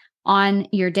not on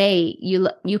your day,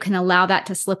 you can allow that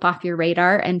to slip off your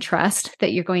radar and trust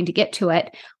that you're going to get to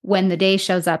it when the day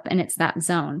shows up and it's that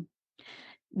zone.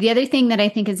 The other thing that I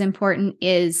think is important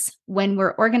is when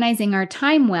we're organizing our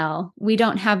time well, we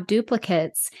don't have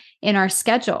duplicates in our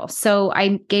schedule. So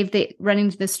I gave the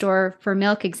running to the store for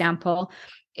milk example.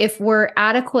 If we're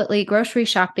adequately grocery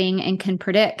shopping and can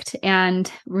predict and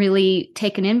really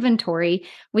take an inventory,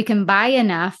 we can buy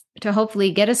enough to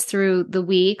hopefully get us through the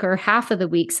week or half of the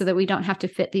week so that we don't have to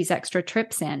fit these extra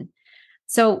trips in.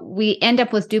 So we end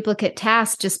up with duplicate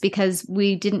tasks just because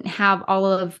we didn't have all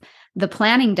of the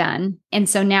planning done. And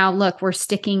so now, look, we're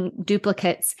sticking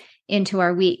duplicates into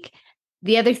our week.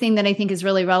 The other thing that I think is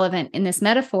really relevant in this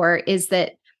metaphor is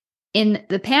that in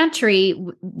the pantry,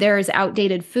 there is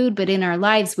outdated food, but in our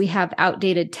lives, we have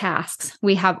outdated tasks.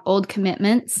 We have old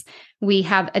commitments. We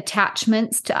have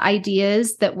attachments to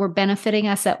ideas that were benefiting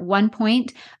us at one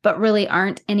point, but really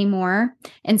aren't anymore.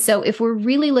 And so if we're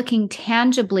really looking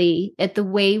tangibly at the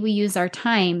way we use our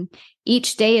time,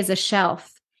 each day is a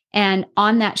shelf. And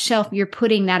on that shelf, you're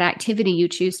putting that activity you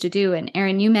choose to do. And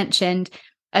Erin, you mentioned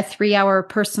a 3-hour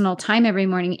personal time every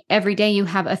morning. Every day you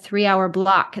have a 3-hour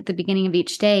block at the beginning of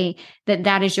each day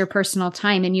that is your personal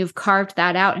time. And you've carved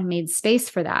that out and made space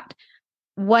for that.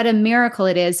 what a miracle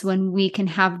it is when we can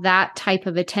have that type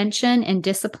of attention and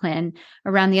discipline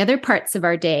around the other parts of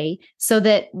our day so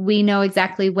that we know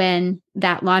exactly when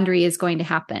that laundry is going to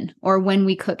happen or when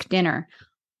we cook dinner.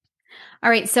 All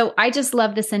right. So I just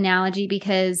love this analogy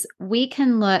because we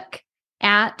can look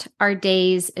at our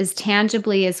days as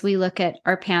tangibly as we look at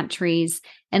our pantries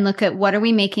and look at what are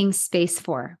we making space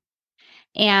for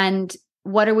and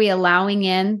what are we allowing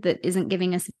in that isn't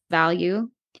giving us value.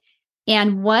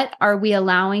 And what are we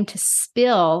allowing to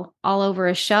spill all over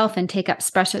a shelf and take up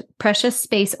precious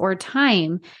space or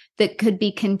time that could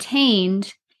be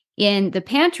contained in the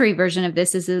pantry version of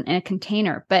this is in a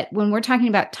container. But when we're talking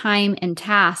about time and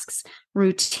tasks,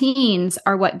 routines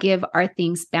are what give our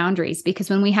things boundaries. Because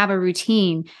when we have a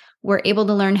routine, we're able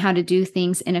to learn how to do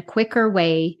things in a quicker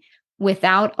way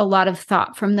without a lot of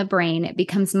thought from the brain. It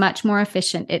becomes much more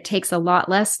efficient. It takes a lot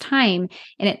less time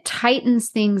and it tightens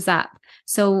things up.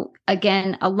 So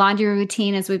again, a laundry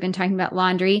routine, as we've been talking about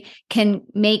laundry, can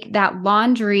make that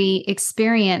laundry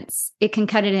experience, it can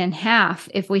cut it in half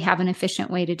if we have an efficient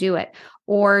way to do it,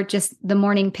 or just the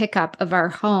morning pickup of our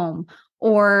home,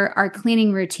 or our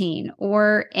cleaning routine,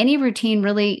 or any routine,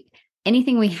 really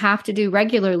anything we have to do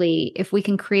regularly. If we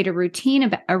can create a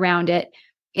routine around it,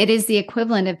 it is the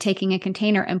equivalent of taking a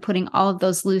container and putting all of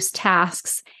those loose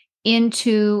tasks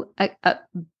into a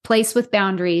place with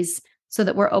boundaries so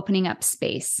that we're opening up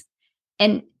space.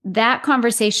 And that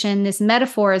conversation, this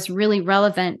metaphor is really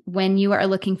relevant when you are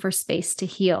looking for space to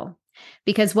heal.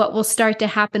 Because what will start to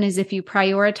happen is if you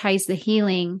prioritize the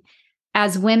healing,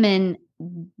 as women,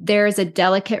 there is a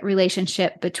delicate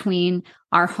relationship between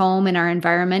our home and our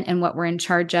environment and what we're in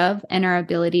charge of and our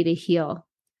ability to heal.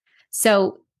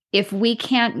 So if we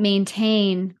can't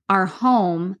maintain our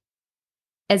home,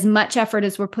 as much effort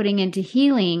as we're putting into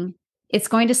healing, it's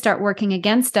going to start working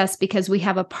against us because we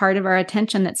have a part of our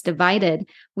attention that's divided.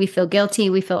 We feel guilty.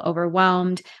 We feel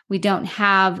overwhelmed. We don't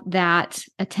have that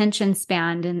attention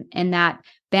span and that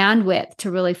bandwidth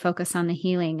to really focus on the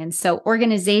healing. And so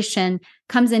organization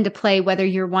comes into play, whether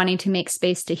you're wanting to make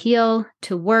space to heal,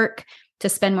 to work, to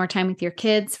spend more time with your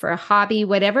kids, for a hobby,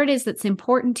 whatever it is that's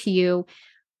important to you,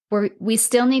 we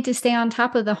still need to stay on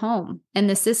top of the home and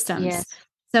the systems. Yes.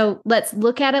 So let's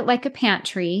look at it like a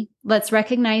pantry. Let's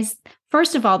recognize,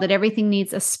 first of all, that everything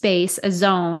needs a space, a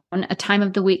zone, a time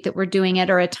of the week that we're doing it,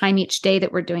 or a time each day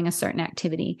that we're doing a certain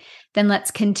activity. Then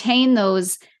let's contain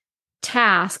those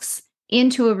tasks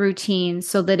into a routine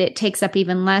so that it takes up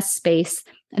even less space.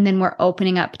 And then we're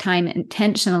opening up time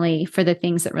intentionally for the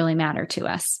things that really matter to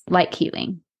us, like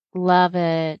healing. Love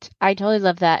it. I totally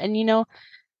love that. And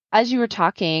as you were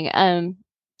talking,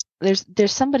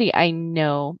 there's somebody I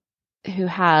know who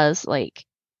has like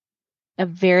a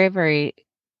very, very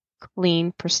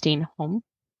clean, pristine home,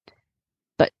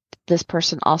 but this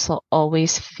person also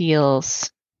always feels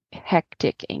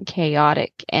hectic and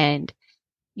chaotic, and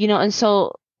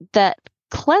so that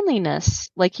cleanliness,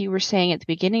 like you were saying at the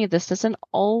beginning of this, doesn't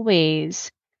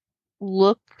always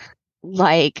look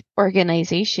like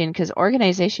organization, because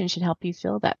organization should help you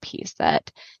feel that peace,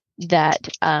 that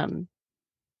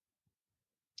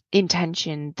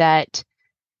intention, that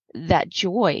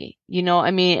joy,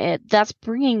 that's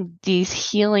bringing these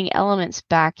healing elements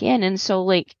back in. And so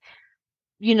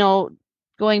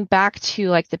going back to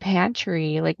like the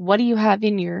pantry, like what do you have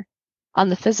on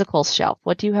the physical shelf?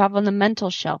 What do you have on the mental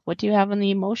shelf? What do you have on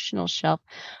the emotional shelf?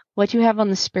 What do you have on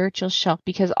the spiritual shelf?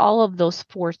 Because all of those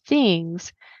four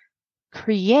things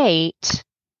create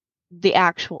the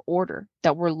actual order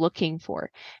that we're looking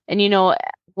for. And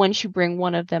once you bring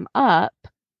one of them up,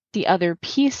 the other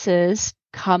pieces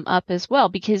come up as well.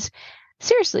 Because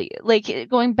seriously, like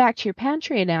going back to your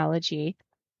pantry analogy,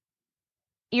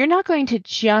 you're not going to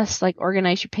just like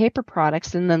organize your paper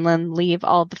products and then leave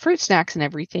all the fruit snacks and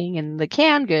everything and the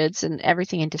canned goods and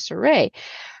everything in disarray.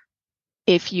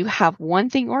 If you have one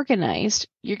thing organized,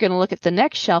 you're going to look at the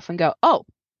next shelf and go, oh,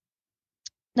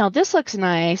 now this looks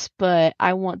nice, but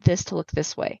I want this to look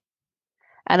this way.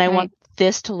 And I want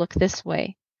this to look this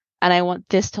way. And I want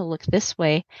this to look this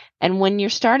way. And when you're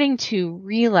starting to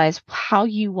realize how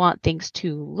you want things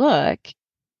to look,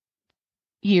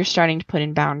 you're starting to put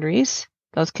in boundaries,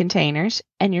 those containers,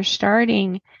 and you're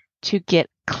starting to get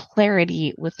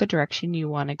clarity with the direction you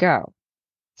want to go.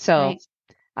 So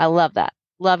I love that.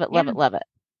 Love it, love it, love it.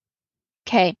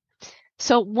 Okay.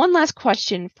 So one last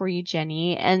question for you,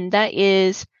 Jenny, and that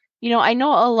is, I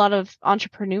know a lot of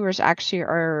entrepreneurs actually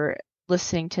are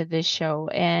listening to this show,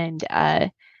 and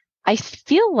I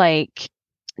feel like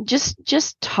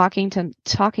just talking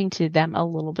to them a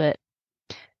little bit,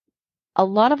 a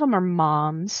lot of them are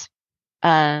moms,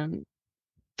 very,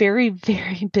 very,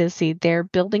 very busy. They're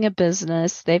building a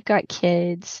business. They've got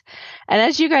kids. And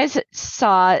as you guys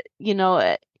saw,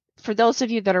 for those of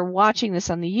you that are watching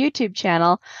this on the YouTube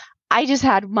channel, I just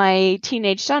had my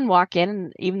teenage son walk in,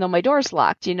 and even though my door's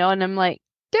locked, and I'm like,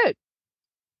 dude,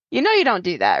 you don't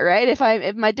do that, right?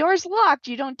 If my door's locked,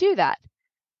 you don't do that.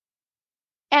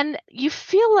 And you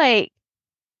feel like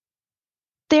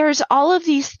there's all of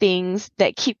these things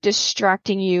that keep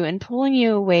distracting you and pulling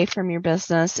you away from your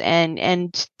business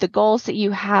and the goals that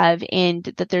you have, and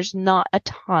that there's not a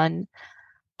ton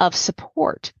of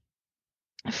support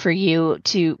for you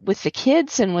with the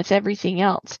kids and with everything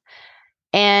else.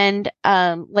 And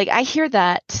I hear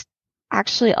that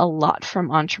actually a lot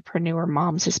from entrepreneur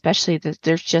moms, especially that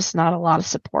there's just not a lot of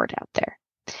support out there.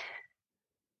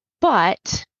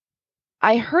 But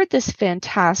I heard this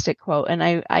fantastic quote, and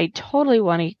I totally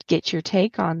want to get your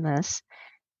take on this.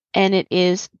 And it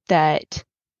is that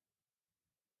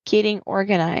getting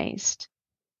organized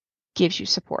gives you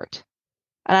support.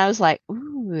 And I was like,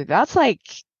 ooh, that's like,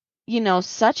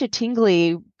 such a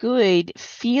tingly, good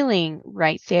feeling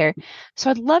right there. So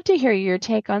I'd love to hear your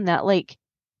take on that. Like,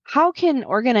 how can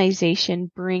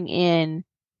organization bring in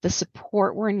the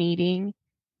support we're needing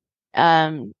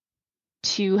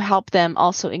to help them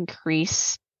also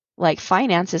increase like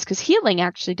finances? Because healing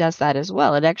actually does that as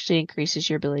well. It actually increases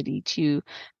your ability to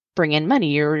bring in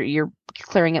money. You're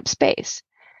clearing up space.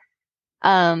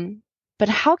 But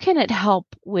how can it help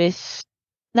with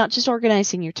not just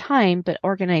organizing your time, but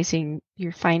organizing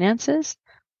your finances,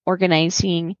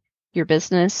 organizing your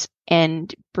business,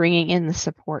 and bringing in the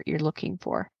support you're looking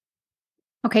for?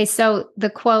 Okay, so the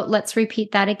quote, let's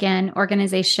repeat that again.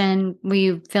 Organization, will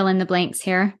you fill in the blanks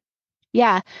here?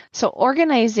 Yeah. So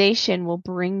organization will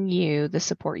bring you the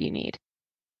support you need,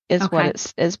 is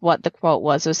what the quote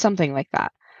was. It was something like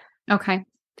that. Okay.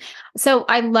 So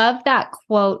I love that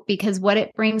quote because what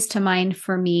it brings to mind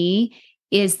for me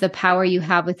is the power you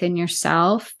have within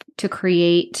yourself to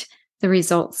create the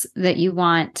results that you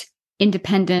want,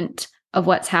 independent of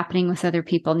what's happening with other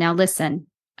people. Now, listen,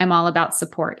 I'm all about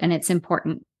support, and it's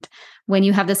important. When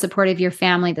you have the support of your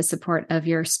family, the support of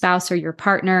your spouse or your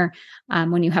partner,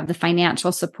 when you have the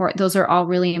financial support, those are all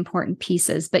really important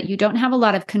pieces, but you don't have a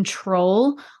lot of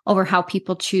control over how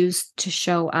people choose to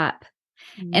show up.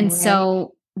 And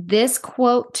so this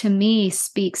quote to me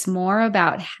speaks more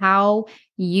about how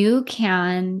you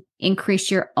can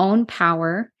increase your own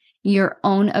power, your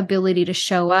own ability to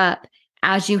show up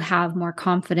as you have more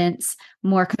confidence,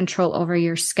 more control over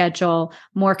your schedule,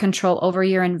 more control over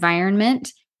your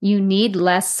environment. You need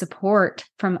less support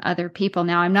from other people.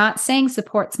 Now, I'm not saying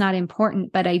support's not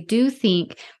important, but I do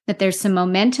think that there's some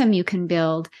momentum you can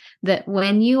build that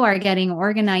when you are getting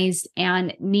organized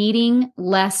and needing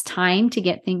less time to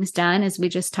get things done, as we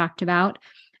just talked about,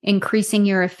 increasing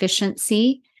your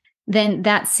efficiency, then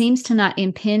that seems to not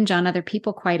impinge on other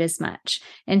people quite as much.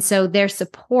 And so their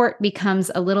support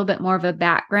becomes a little bit more of a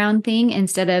background thing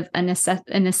instead of a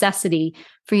necessity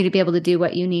for you to be able to do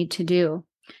what you need to do.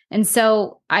 And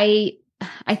so I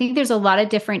think there's a lot of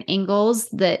different angles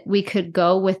that we could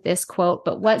go with this quote,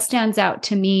 but what stands out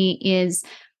to me is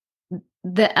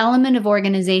the element of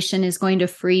organization is going to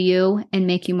free you and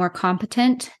make you more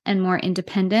competent and more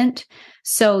independent.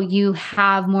 So you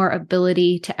have more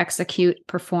ability to execute,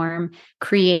 perform,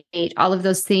 create all of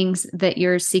those things that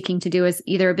you're seeking to do as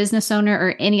either a business owner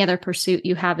or any other pursuit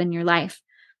you have in your life.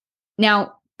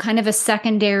 Now, kind of a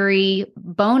secondary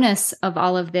bonus of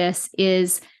all of this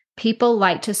is people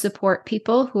like to support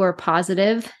people who are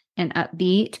positive and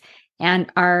upbeat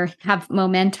and have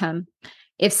momentum.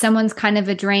 If someone's kind of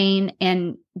a drain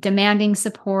and demanding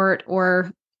support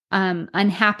or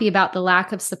unhappy about the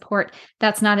lack of support,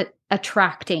 that's not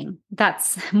attracting.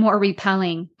 That's more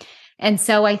repelling. And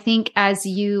so I think as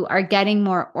you are getting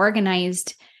more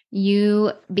organized,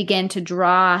 you begin to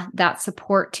draw that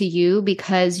support to you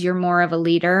because you're more of a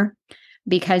leader,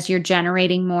 because you're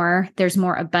generating more. There's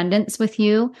more abundance with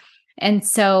you. And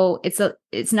so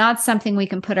it's not something we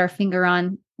can put our finger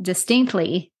on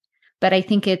distinctly, but I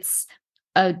think it's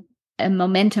a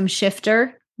momentum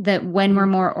shifter that when we're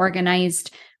more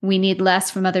organized, we need less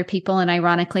from other people. And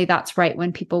ironically, that's right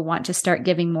when people want to start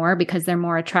giving more because they're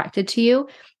more attracted to you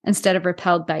instead of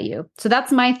repelled by you. So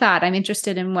that's my thought. I'm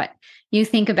interested in what you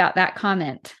think about that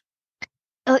comment.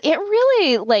 It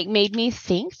really made me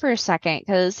think for a second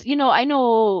because, I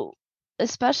know,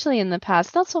 especially in the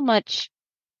past, not so much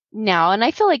now. And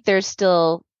I feel like there's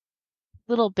still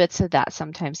little bits of that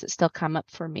sometimes that still come up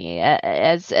for me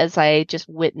as I just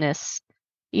witness,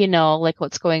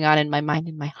 what's going on in my mind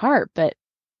and my heart. But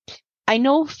I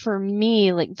know for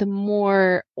me, the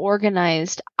more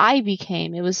organized I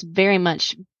became, it was very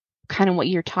much kind of what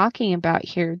you're talking about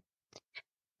here,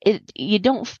 you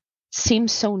don't seem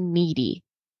so needy.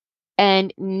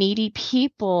 And needy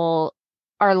people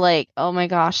are like, oh my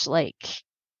gosh, like,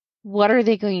 what are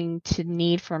they going to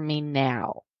need from me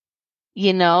now?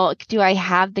 Do I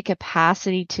have the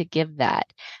capacity to give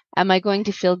that? Am I going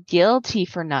to feel guilty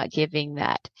for not giving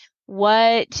that?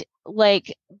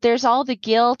 There's all the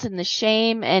guilt and the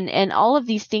shame and all of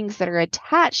these things that are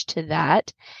attached to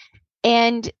that.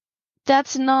 And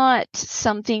that's not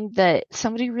something that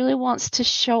somebody really wants to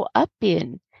show up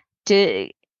in to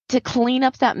clean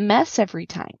up that mess every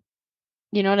time.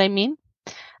 You know what I mean?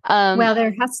 Well,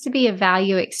 there has to be a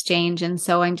value exchange. And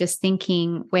so I'm just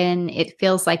thinking, when it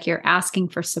feels like you're asking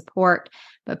for support,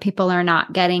 but people are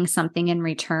not getting something in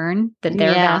return that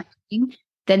they're valuing,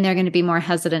 then they're going to be more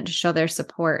hesitant to show their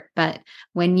support. But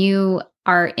when you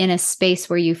are in a space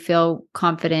where you feel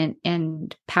confident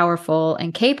and powerful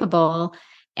and capable,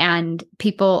 and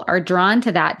people are drawn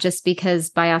to that just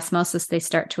because by osmosis, they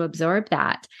start to absorb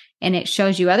that. And it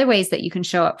shows you other ways that you can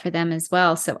show up for them as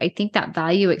well. So I think that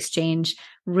value exchange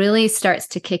really starts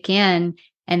to kick in,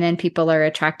 and then people are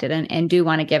attracted and do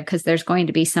want to give because there's going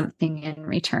to be something in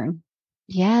return.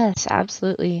 Yes,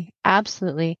 absolutely.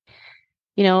 Absolutely.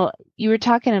 You were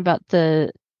talking about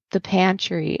the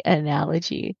pantry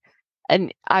analogy,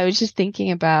 and I was just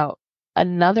thinking about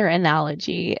another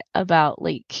analogy about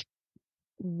like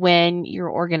when you're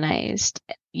organized,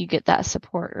 you get that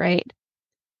support, right?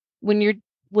 When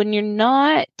you're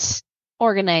not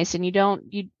organized and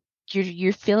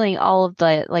you're feeling all of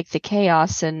the like the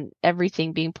chaos and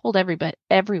everything being pulled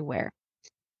everywhere.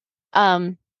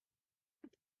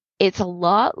 It's a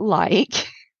lot like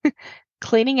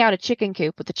cleaning out a chicken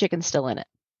coop with the chicken still in it.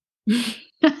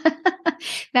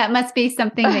 That must be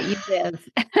something that you live.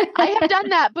 I have done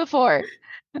that before.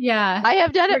 Yeah. I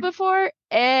have done it before,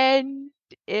 and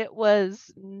it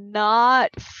was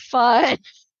not fun.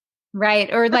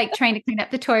 Right. Or like trying to clean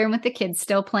up the toy room with the kids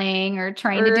still playing, or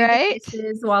trying to do the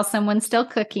dishes while someone's still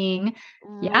cooking.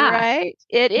 Yeah. Right.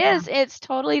 It is. It's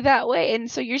totally that way. And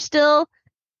so you're still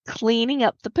cleaning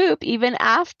up the poop even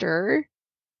after,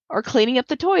 or cleaning up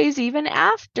the toys even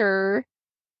after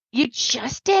you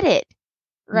just did it.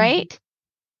 Right. Mm-hmm.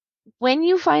 When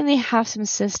you finally have some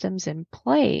systems in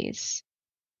place,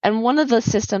 and one of the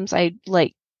systems I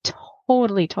like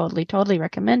totally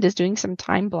recommend is doing some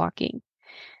time blocking.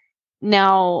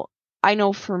 Now, I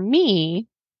know for me,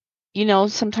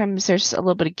 sometimes there's a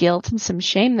little bit of guilt and some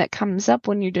shame that comes up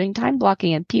when you're doing time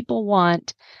blocking, and people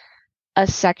want a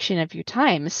section of your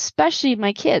time, especially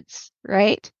my kids,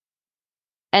 right?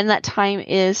 And that time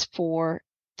is for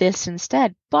this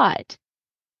instead. But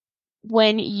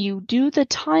when you do the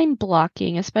time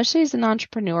blocking, especially as an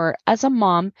entrepreneur, as a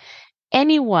mom,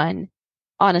 anyone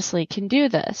honestly can do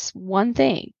this. One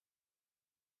thing,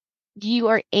 you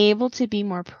are able to be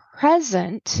more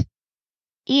present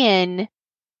in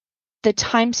the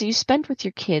times that you spend with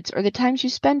your kids, or the times you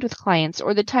spend with clients,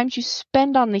 or the times you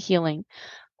spend on the healing,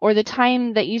 or the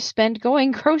time that you spend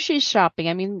going grocery shopping.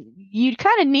 I mean, you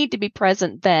kind of need to be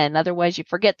present then, otherwise you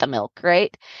forget the milk,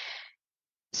 right?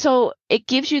 So it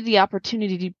gives you the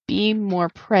opportunity to be more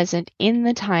present in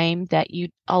the time that you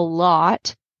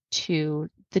allot to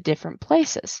the different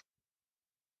places.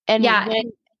 And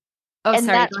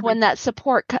that's when that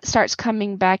support starts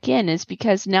coming back in, is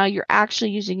because now you're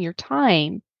actually using your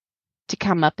time to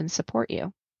come up and support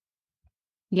you.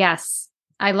 Yes,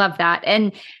 I love that.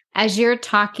 And as you're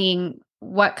talking,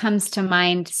 what comes to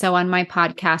mind? So on my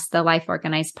podcast, the Life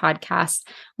Organized podcast,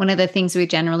 one of the things we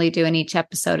generally do in each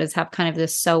episode is have kind of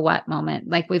this so what moment.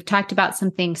 Like, we've talked about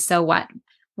some things. So what?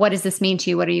 What does this mean to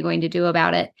you? What are you going to do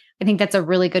about it? I think that's a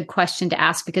really good question to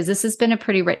ask, because this has been a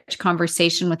pretty rich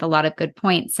conversation with a lot of good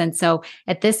points. And so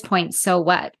at this point, so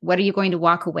what? What are you going to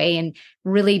walk away and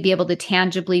really be able to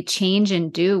tangibly change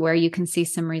and do, where you can see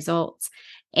some results?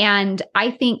 And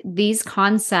I think these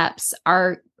concepts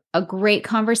are a great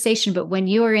conversation, but when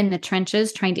you are in the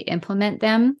trenches trying to implement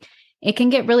them, it can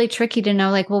get really tricky to know,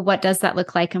 like, well, what does that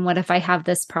look like? And what if I have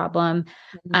this problem?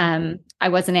 I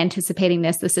wasn't anticipating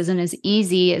this. This isn't as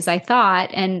easy as I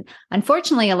thought. And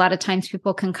unfortunately, a lot of times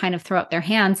people can kind of throw up their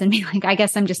hands and be like, I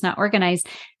guess I'm just not organized.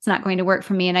 It's not going to work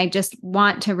for me. And I just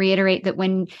want to reiterate that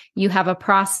when you have a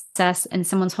process and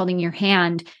someone's holding your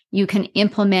hand, you can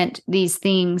implement these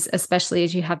things, especially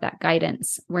as you have that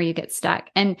guidance where you get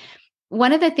stuck. And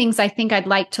one of the things I think I'd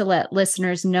like to let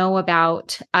listeners know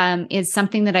about is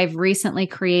something that I've recently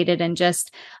created and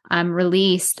just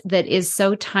released that is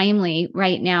so timely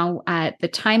right now. At the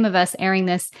time of us airing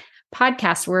this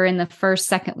podcast, we're in the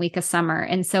second week of summer.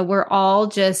 And so we're all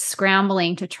just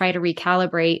scrambling to try to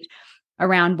recalibrate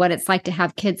around what it's like to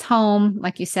have kids home.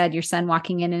 Like you said, your son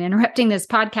walking in and interrupting this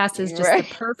podcast is just the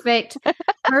perfect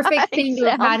thing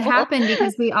to have had happen,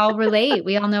 because we all relate.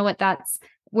 We all know what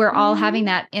we're all having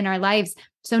that in our lives.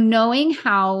 So knowing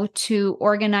how to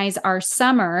organize our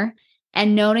summer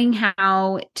and knowing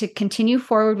how to continue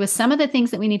forward with some of the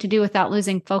things that we need to do without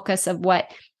losing focus of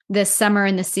what this summer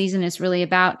and the season is really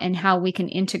about, and how we can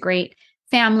integrate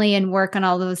family and work and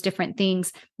all those different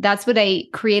things. That's what I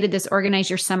created this Organize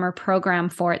Your Summer program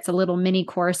for. It's a little mini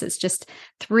course. It's just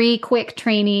 3 quick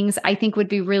trainings I think would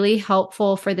be really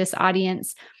helpful for this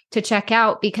audience to check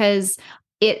out, because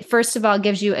it, first of all,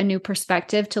 gives you a new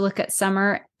perspective to look at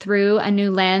summer through a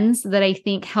new lens that I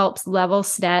think helps level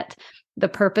set the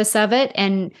purpose of it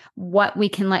and what we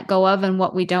can let go of and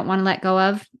what we don't want to let go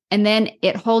of. And then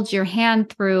it holds your hand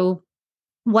through,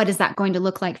 what is that going to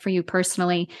look like for you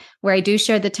personally? Where I do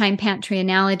share the time pantry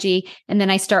analogy, and then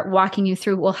I start walking you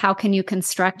through, well, how can you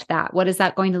construct that? What is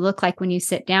that going to look like when you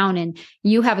sit down and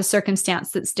you have a circumstance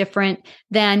that's different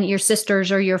than your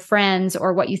sisters or your friends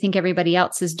or what you think everybody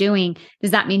else is doing?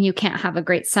 Does that mean you can't have a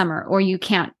great summer, or you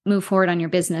can't move forward on your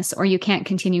business, or you can't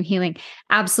continue healing?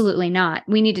 Absolutely not.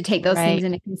 We need to take those things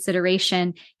into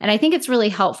consideration. And I think it's really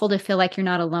helpful to feel like you're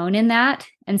not alone in that.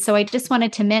 And so I just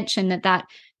wanted to mention that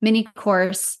mini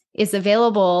course is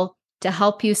available to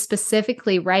help you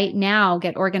specifically right now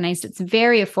get organized. It's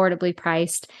very affordably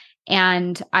priced.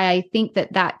 And I think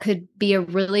that could be a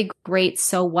really great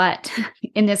so what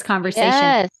in this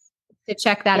conversation, to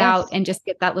check that out and just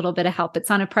get that little bit of help. It's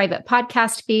on a private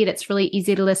podcast feed. It's really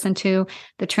easy to listen to.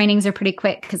 The trainings are pretty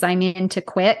quick because I'm into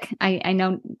quick. I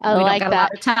know we don't got a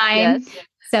lot of time. Yes.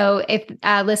 So if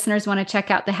listeners want to check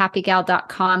out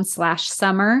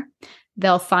thehappygal.com/summer,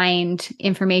 they'll find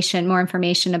more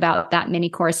information about that mini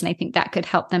course. And I think that could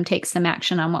help them take some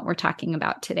action on what we're talking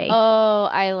about today. Oh,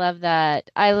 I love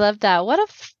that. What a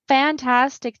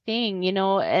fantastic thing,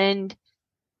 and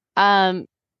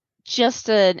just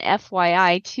an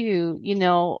FYI too,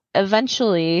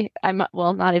 eventually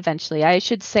not eventually, I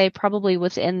should say probably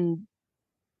within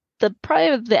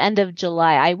probably the end of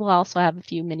July, I will also have a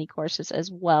few mini courses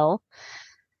as well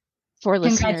for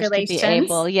listeners to be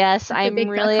able. Yes, that's I'm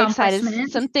really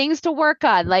excited. Some things to work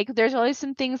on. Like there's always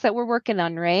some things that we're working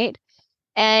on, right?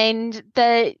 And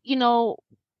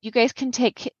you guys can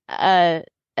take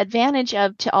advantage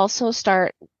of to also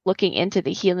start looking into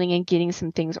the healing and getting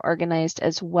some things organized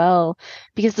as well,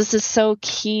 because this is so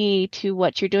key to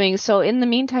what you're doing. So in the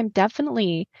meantime,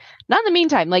 definitely, not in the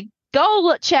meantime, like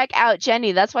go check out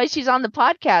Jenny. That's why she's on the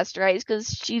podcast, right? It's because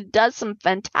she does some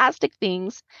fantastic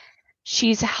things.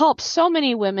 She's helped so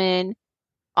many women,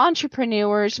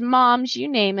 entrepreneurs, moms, you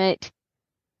name it.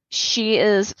 She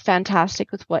is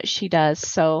fantastic with what she does.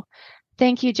 So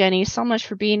thank you, Jenny, so much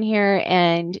for being here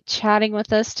and chatting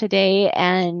with us today.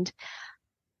 And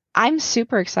I'm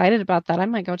super excited about that. I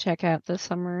might go check out the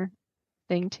summer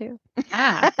thing too.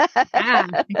 Yeah.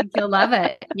 I think you'll love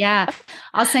it. Yeah.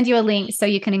 I'll send you a link so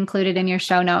you can include it in your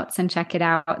show notes and check it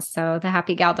out. So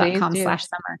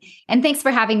thehappygal.com/summer. And thanks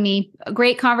for having me. A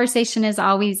great conversation as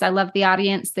always. I love the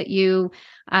audience that you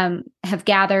have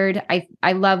gathered.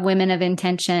 I love women of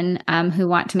intention who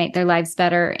want to make their lives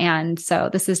better. And so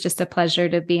this is just a pleasure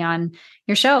to be on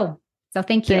your show. So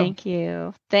thank you. Thank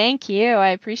you. Thank you.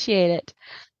 I appreciate it.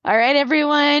 All right,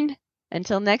 everyone.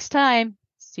 Until next time.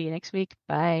 See you next week.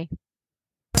 Bye.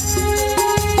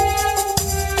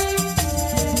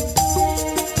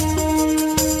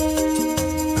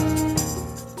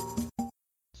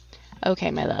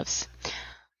 Okay, my loves.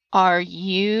 Are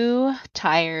you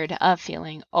tired of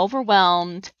feeling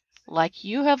overwhelmed, like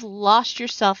you have lost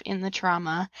yourself in the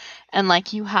trauma, and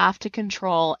like you have to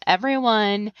control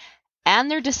everyone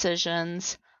and their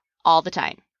decisions all the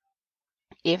time?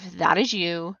 If that is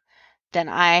you, then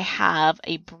I have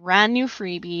a brand new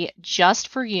freebie just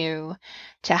for you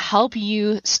to help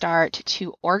you start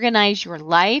to organize your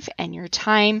life and your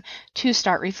time to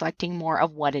start reflecting more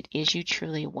of what it is you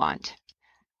truly want.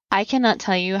 I cannot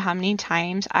tell you how many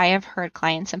times I have heard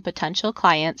clients and potential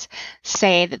clients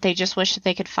say that they just wish that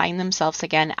they could find themselves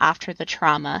again after the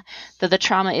trauma, that the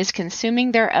trauma is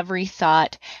consuming their every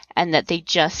thought and that they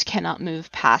just cannot move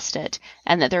past it,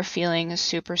 and that they're feeling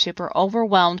super, super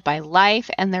overwhelmed by life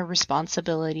and their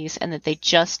responsibilities, and that they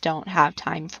just don't have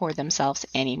time for themselves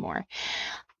anymore.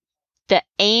 The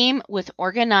aim with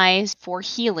Organize for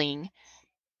Healing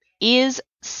is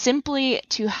simply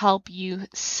to help you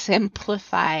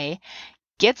simplify,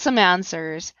 get some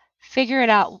answers, figure it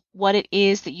out what it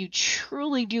is that you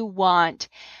truly do want,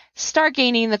 start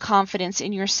gaining the confidence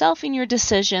in yourself and your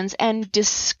decisions, and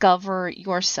discover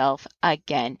yourself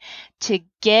again, to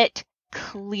get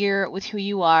clear with who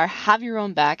you are, have your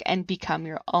own back, and become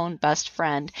your own best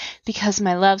friend. Because,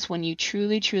 my loves, when you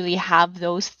truly, truly have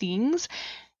those things,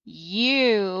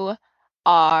 you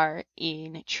are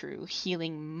in true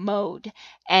healing mode,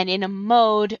 and in a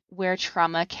mode where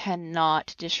trauma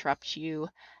cannot disrupt you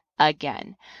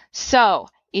again. So,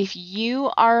 if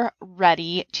you are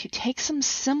ready to take some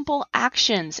simple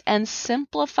actions and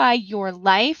simplify your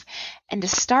life and to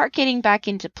start getting back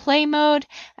into play mode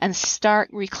and start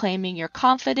reclaiming your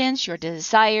confidence, your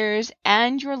desires,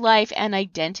 and your life and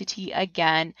identity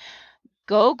again,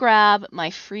 go grab my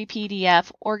free PDF,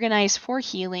 Organize for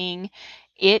Healing.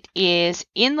 It is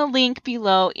in the link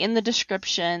below in the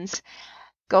descriptions.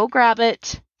 Go grab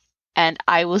it, and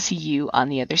I will see you on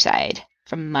the other side.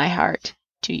 From my heart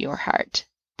to your heart.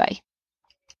 Bye.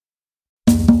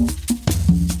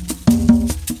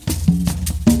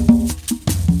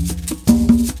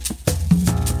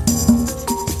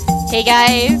 Hey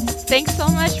guys, thanks so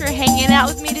much for hanging out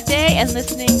with me today and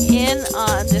listening in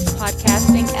on this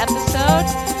podcasting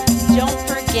episode. Don't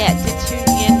forget to tune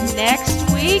in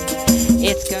next week.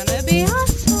 It's gonna be awesome.